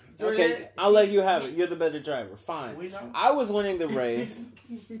 Sure. Okay, I'll let you have it. You're the better driver. Fine. We know. I was winning the race,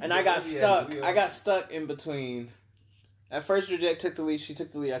 and I got stuck. I got stuck in between. At first, Georgette took the lead. She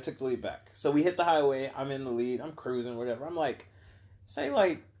took the lead. I took the lead back. So we hit the highway. I'm in the lead. I'm cruising, whatever. I'm say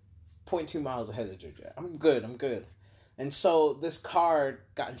 0.2 miles ahead of Georgette. I'm good. And so this car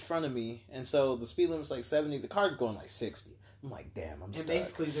got in front of me, and so the speed limit's 70. The car's going 60. I'm damn, I'm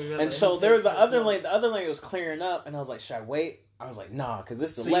stuck. And so there was the other lane. The other lane was clearing up, and I was like, should I wait? I was like, nah, because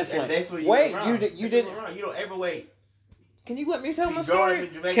this is the left lane. Wait, you didn't. You don't ever wait. Can you let me tell my story?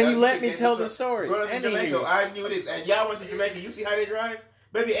 Can you let me tell the story? Growing up in Jamaica, I knew this. And y'all went to Jamaica. You see how they drive?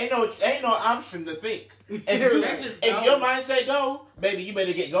 Baby, ain't no option to think. If your mind say go, baby, you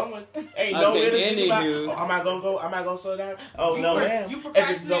better get going. Ain't no way to think about, am I gonna go? Am I gonna slow down? Oh, no, ma'am. You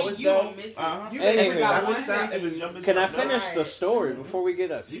procrastinate, you won't miss it. Can I finish the story before we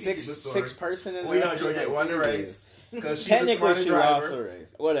get a six person in there? We know Georgette won the race. Technically, she lost the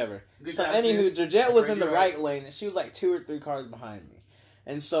race. Whatever. So, anywho, Georgette was in the right lane, and she was 2 or 3 cars behind me.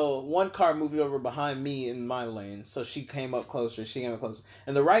 And so, one car moved over behind me in my lane, so she came up closer,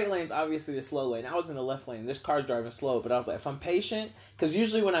 And the right lane's obviously the slow lane. I was in the left lane. This car's driving slow, but I was if I'm patient, because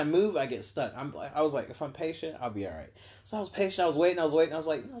usually when I move, I get stuck. I was if I'm patient, I'll be alright. So I was patient, I was waiting, I was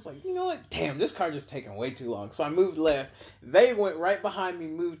like, you know what? Damn, this car just taking way too long. So I moved left. They went right behind me,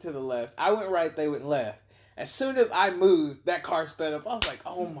 moved to the left. I went right, they went left. As soon as I moved, that car sped up. I was like,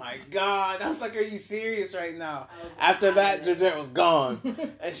 oh my God. I was like, are you serious right now? After that, Georgette was gone.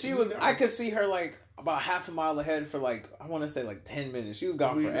 And I could see her about half a mile ahead for like, I want to say like 10 minutes. She was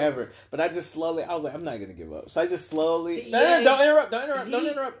gone forever. But I just slowly, I was like, I'm not going to give up. So I just slowly, don't interrupt.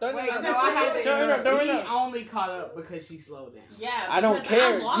 He only caught up because she slowed down. Yeah. I don't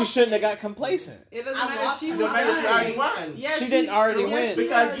care. You shouldn't have got complacent. It doesn't matter. She already won. Yeah, she didn't already win.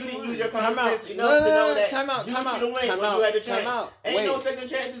 Because you didn't use your common sense enough to know that you should have win when you had a chance. Ain't no second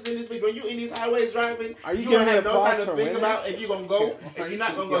chances in this week. When you in these highways driving, you gonna have no time to think about if you gonna go, if you're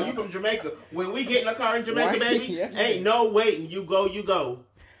not gonna go. You from Jamaica. When we get in a car in Jamaica, baby, ain't no waiting. You go.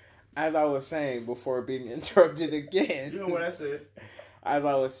 As I was saying before being interrupted again. You know what I said. As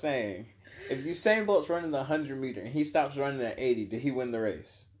I was saying, if Usain Bolt's running the 100-meter and he stops running at 80, did he win the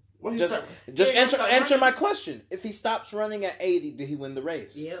race? Well, just answer my question. If he stops running at 80, did he win the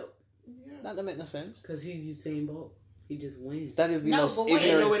race? Yep. That doesn't make no sense. Because he's Usain Bolt. He just wins. That is the most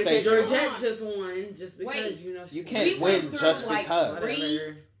ignorant statement. Georgette just won just because, you can't win just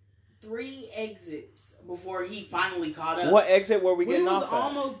because. Three exits before he finally caught up. What exit were we getting off at?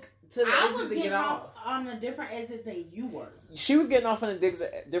 Almost to the exit to get off. On a different exit than you were. She was getting off on a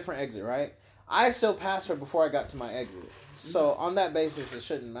different exit, right? I still passed her before I got to my exit. So on that basis, it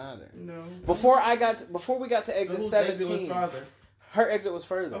shouldn't matter. No. Before we got to exit 17, her exit was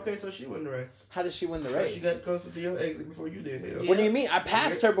further. Okay, so she won the race. How did she win the race? She got closer to your exit before you did. Yeah. What do you mean? I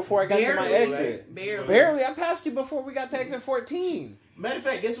passed her before I got to my exit. Barely. I passed you before we got to exit 14. Matter of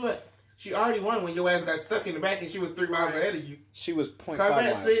fact, guess what? She already won when your ass got stuck in the back and she was 3 miles ahead of you. She was 0.5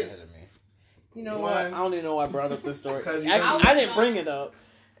 miles ahead of me. You know what? I don't even know why I brought up this story. Actually, I didn't bring it up.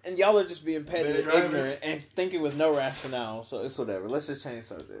 And y'all are just being petty and ignorant and thinking with no rationale. So it's whatever. Let's just change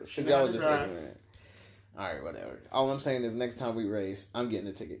subjects. Because y'all are just ignorant. Alright, whatever. All I'm saying is next time we race, I'm getting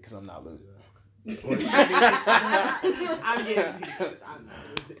a ticket because I'm not losing. I'm getting a ticket because I'm not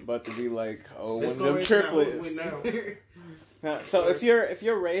losing. But to be like, one of them triplets. So if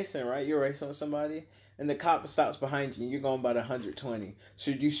you're racing, right? You're racing with somebody and the cop stops behind you and you're going about 120.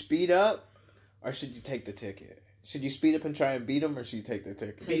 Should you speed up or should you take the ticket? Should you speed up and try and beat them, or should you take the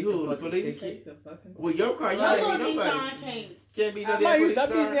ticket? Beat who? The police? Take the fucking Well, your car, you can't beat nobody. Can't beat nobody.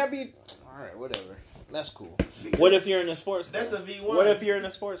 Alright, whatever. That's cool. What if you're in a sports car? That's a V1. What if you're in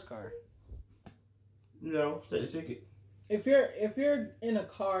a sports car? No, take the ticket. If you're in a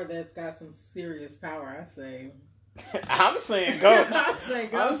car that's got some serious power, I say... I'm saying go. I'm saying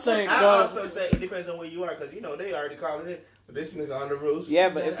go. I also say it depends on where you are, because, they already called it. But this nigga on the roof. Yeah,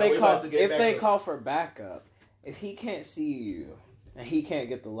 but if they call for backup, if he can't see you and he can't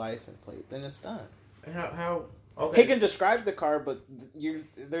get the license plate, then it's done. How? Okay. He can describe the car, but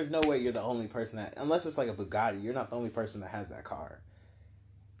there's no way you're the only person that, unless it's like a Bugatti, you're not the only person that has that car.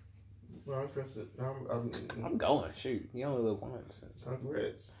 Well, I'm interested. I'm going. Shoot, you only live once.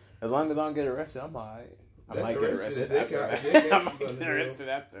 Congrats. As long as I don't get arrested, I'm alright. I might get arrested after that. I might get arrested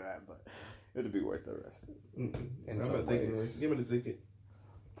after that, but it'll be worth the arrest. I'm not taking it. Give me the ticket.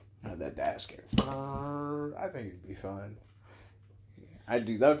 That dash cam. I think it'd be fun. I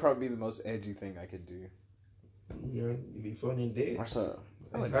do. That would probably be the most edgy thing I could do. Yeah, you'd be funny and dead. What's up?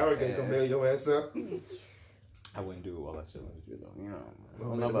 Howard can compare your ass up. I wouldn't do it while I still in the though. I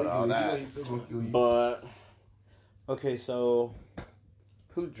don't know about all that. But okay, so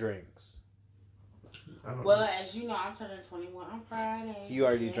who drinks? Well, as you know, I'm turning 21 on Friday. You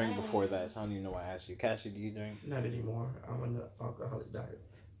already drank before that, so I don't even know why I asked you. Kashy, do you drink? Not anymore. I'm on the alcoholic diet.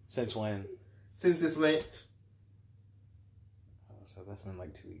 Since when? Since this Lent. Oh, so that's been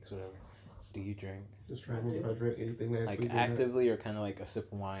like 2 weeks, whatever. Do you drink? Just trying to remember if I drank anything last week. Like actively or kind of like a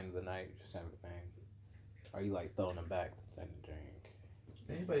sip of wine of the night, just everything? Are you like throwing them back to then drink?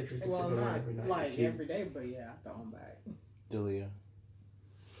 Anybody drinks well, a sip of wine not every night? like every day, but yeah, I throw them back. Juleah?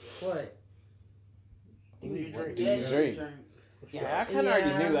 What? Do you drink? Drink. Yeah, I kind of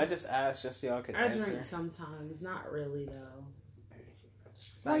already knew. I just asked just so y'all could answer. I drink sometimes, not really though.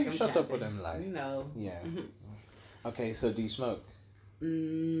 Why you shut up with them like? Yeah. Mm-hmm. Okay, so do you smoke? Yeah.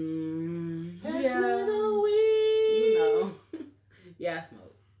 Yeah, I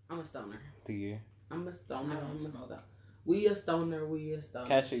smoke. I'm a stoner. Do you? I'm a stoner. We a stoner.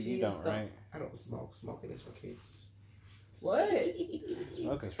 Kashy, you don't, right? I don't smoke. Smoking is for kids. What?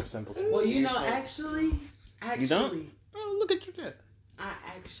 Smoking's for simple. Well, actually. You don't? Oh, look at your dad. I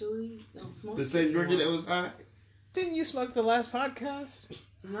actually don't smoke. The same Georgette that was high? Didn't you smoke the last podcast?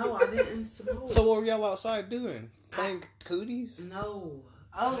 No, I didn't smoke. So what were y'all outside doing? Playing cooties? No.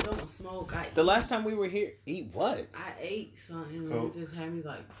 I don't smoke. The last time we were here, eat what? I ate something and it just had me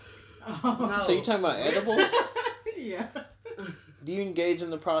like... No. So you talking about edibles? Yeah. Do you engage in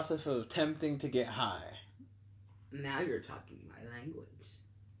the process of attempting to get high? Now you're talking my language.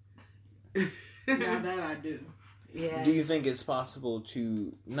 Now that I do. Yeah. Do you think it's possible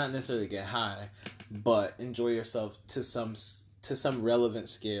to not necessarily get high, but enjoy yourself to some relevant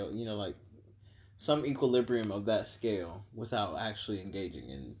scale? You know, like some equilibrium of that scale without actually engaging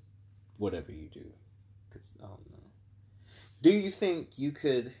in whatever you do. 'Cause I don't know. Do you think you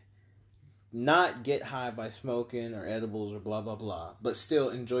could not get high by smoking or edibles or blah blah blah, but still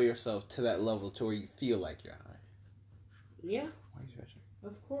enjoy yourself to that level to where you feel like you're high? Yeah. Why are you stretching?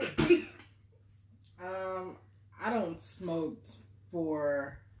 Of course. I don't smoke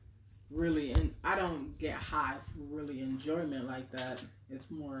for really, and I don't get high for really enjoyment like that. It's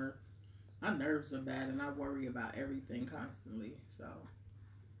more, my nerves are bad and I worry about everything constantly. So.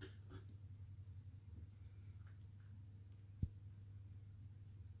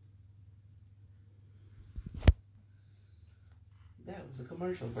 That was a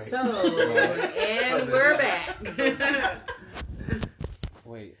commercial break. So, and we're back.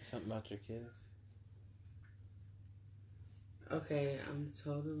 Wait, something about your kids? Okay, I'm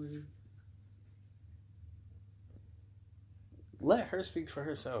totally... Let her speak for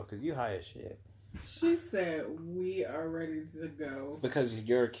herself, because you high as shit. She said we are ready to go. Because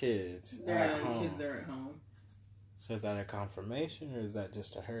your kids are at home. Kids are at home. So is that a confirmation, or is that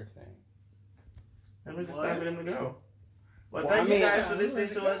just a her thing? And we're just time for them to go. Well, Well, thank you guys for we're listening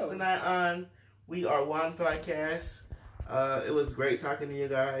ready to to us go. tonight on We Are One podcast. It was great talking to you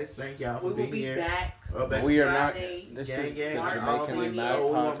guys. Thank y'all for We will being be here. back We are not. Friday. This Gang, is gang, the March Jamaican Me 20th. Mad Oh,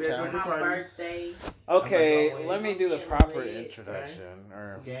 we won't be at podcast. the My birthday. Okay, Like let me always. do the Don't proper get lit, introduction.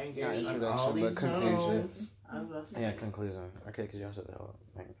 Or Gang, not gang, on introduction, all but these conclusion. homes. Yeah, conclusion. Okay, because y'all said that.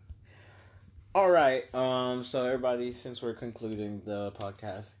 All right. So everybody, since we're concluding the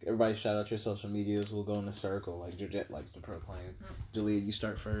podcast, everybody shout out your social medias. We'll go in a circle, like Georgette likes to proclaim. Juleah, you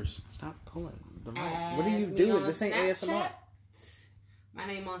start first. Stop pulling the mic. What are you Add me doing? on This ain't Snapchat. ASMR. My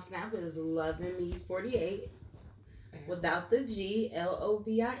name on Snap is LovinMe48 without the G,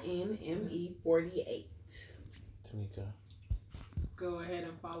 LOVINME48. Tameka. Go ahead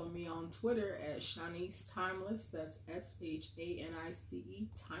and follow me on Twitter at Shanice Timeless. That's SHANICE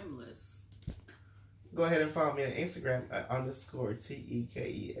Timeless. Go ahead and follow me on Instagram at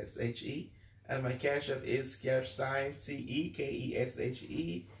 _TEKESHE. And my cash app is #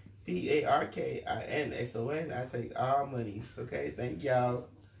 TEKESHEPARKINSON. I take all monies. Okay, thank y'all.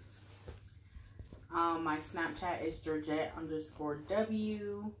 My Snapchat is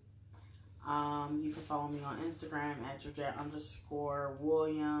Georgette_W. You can follow me on Instagram at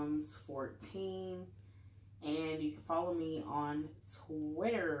Georgette_Williams14. And you can follow me on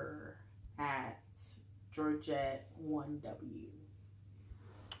Twitter at Georgette1W.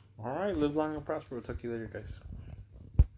 All right, live long and prosper. We'll talk to you later, guys.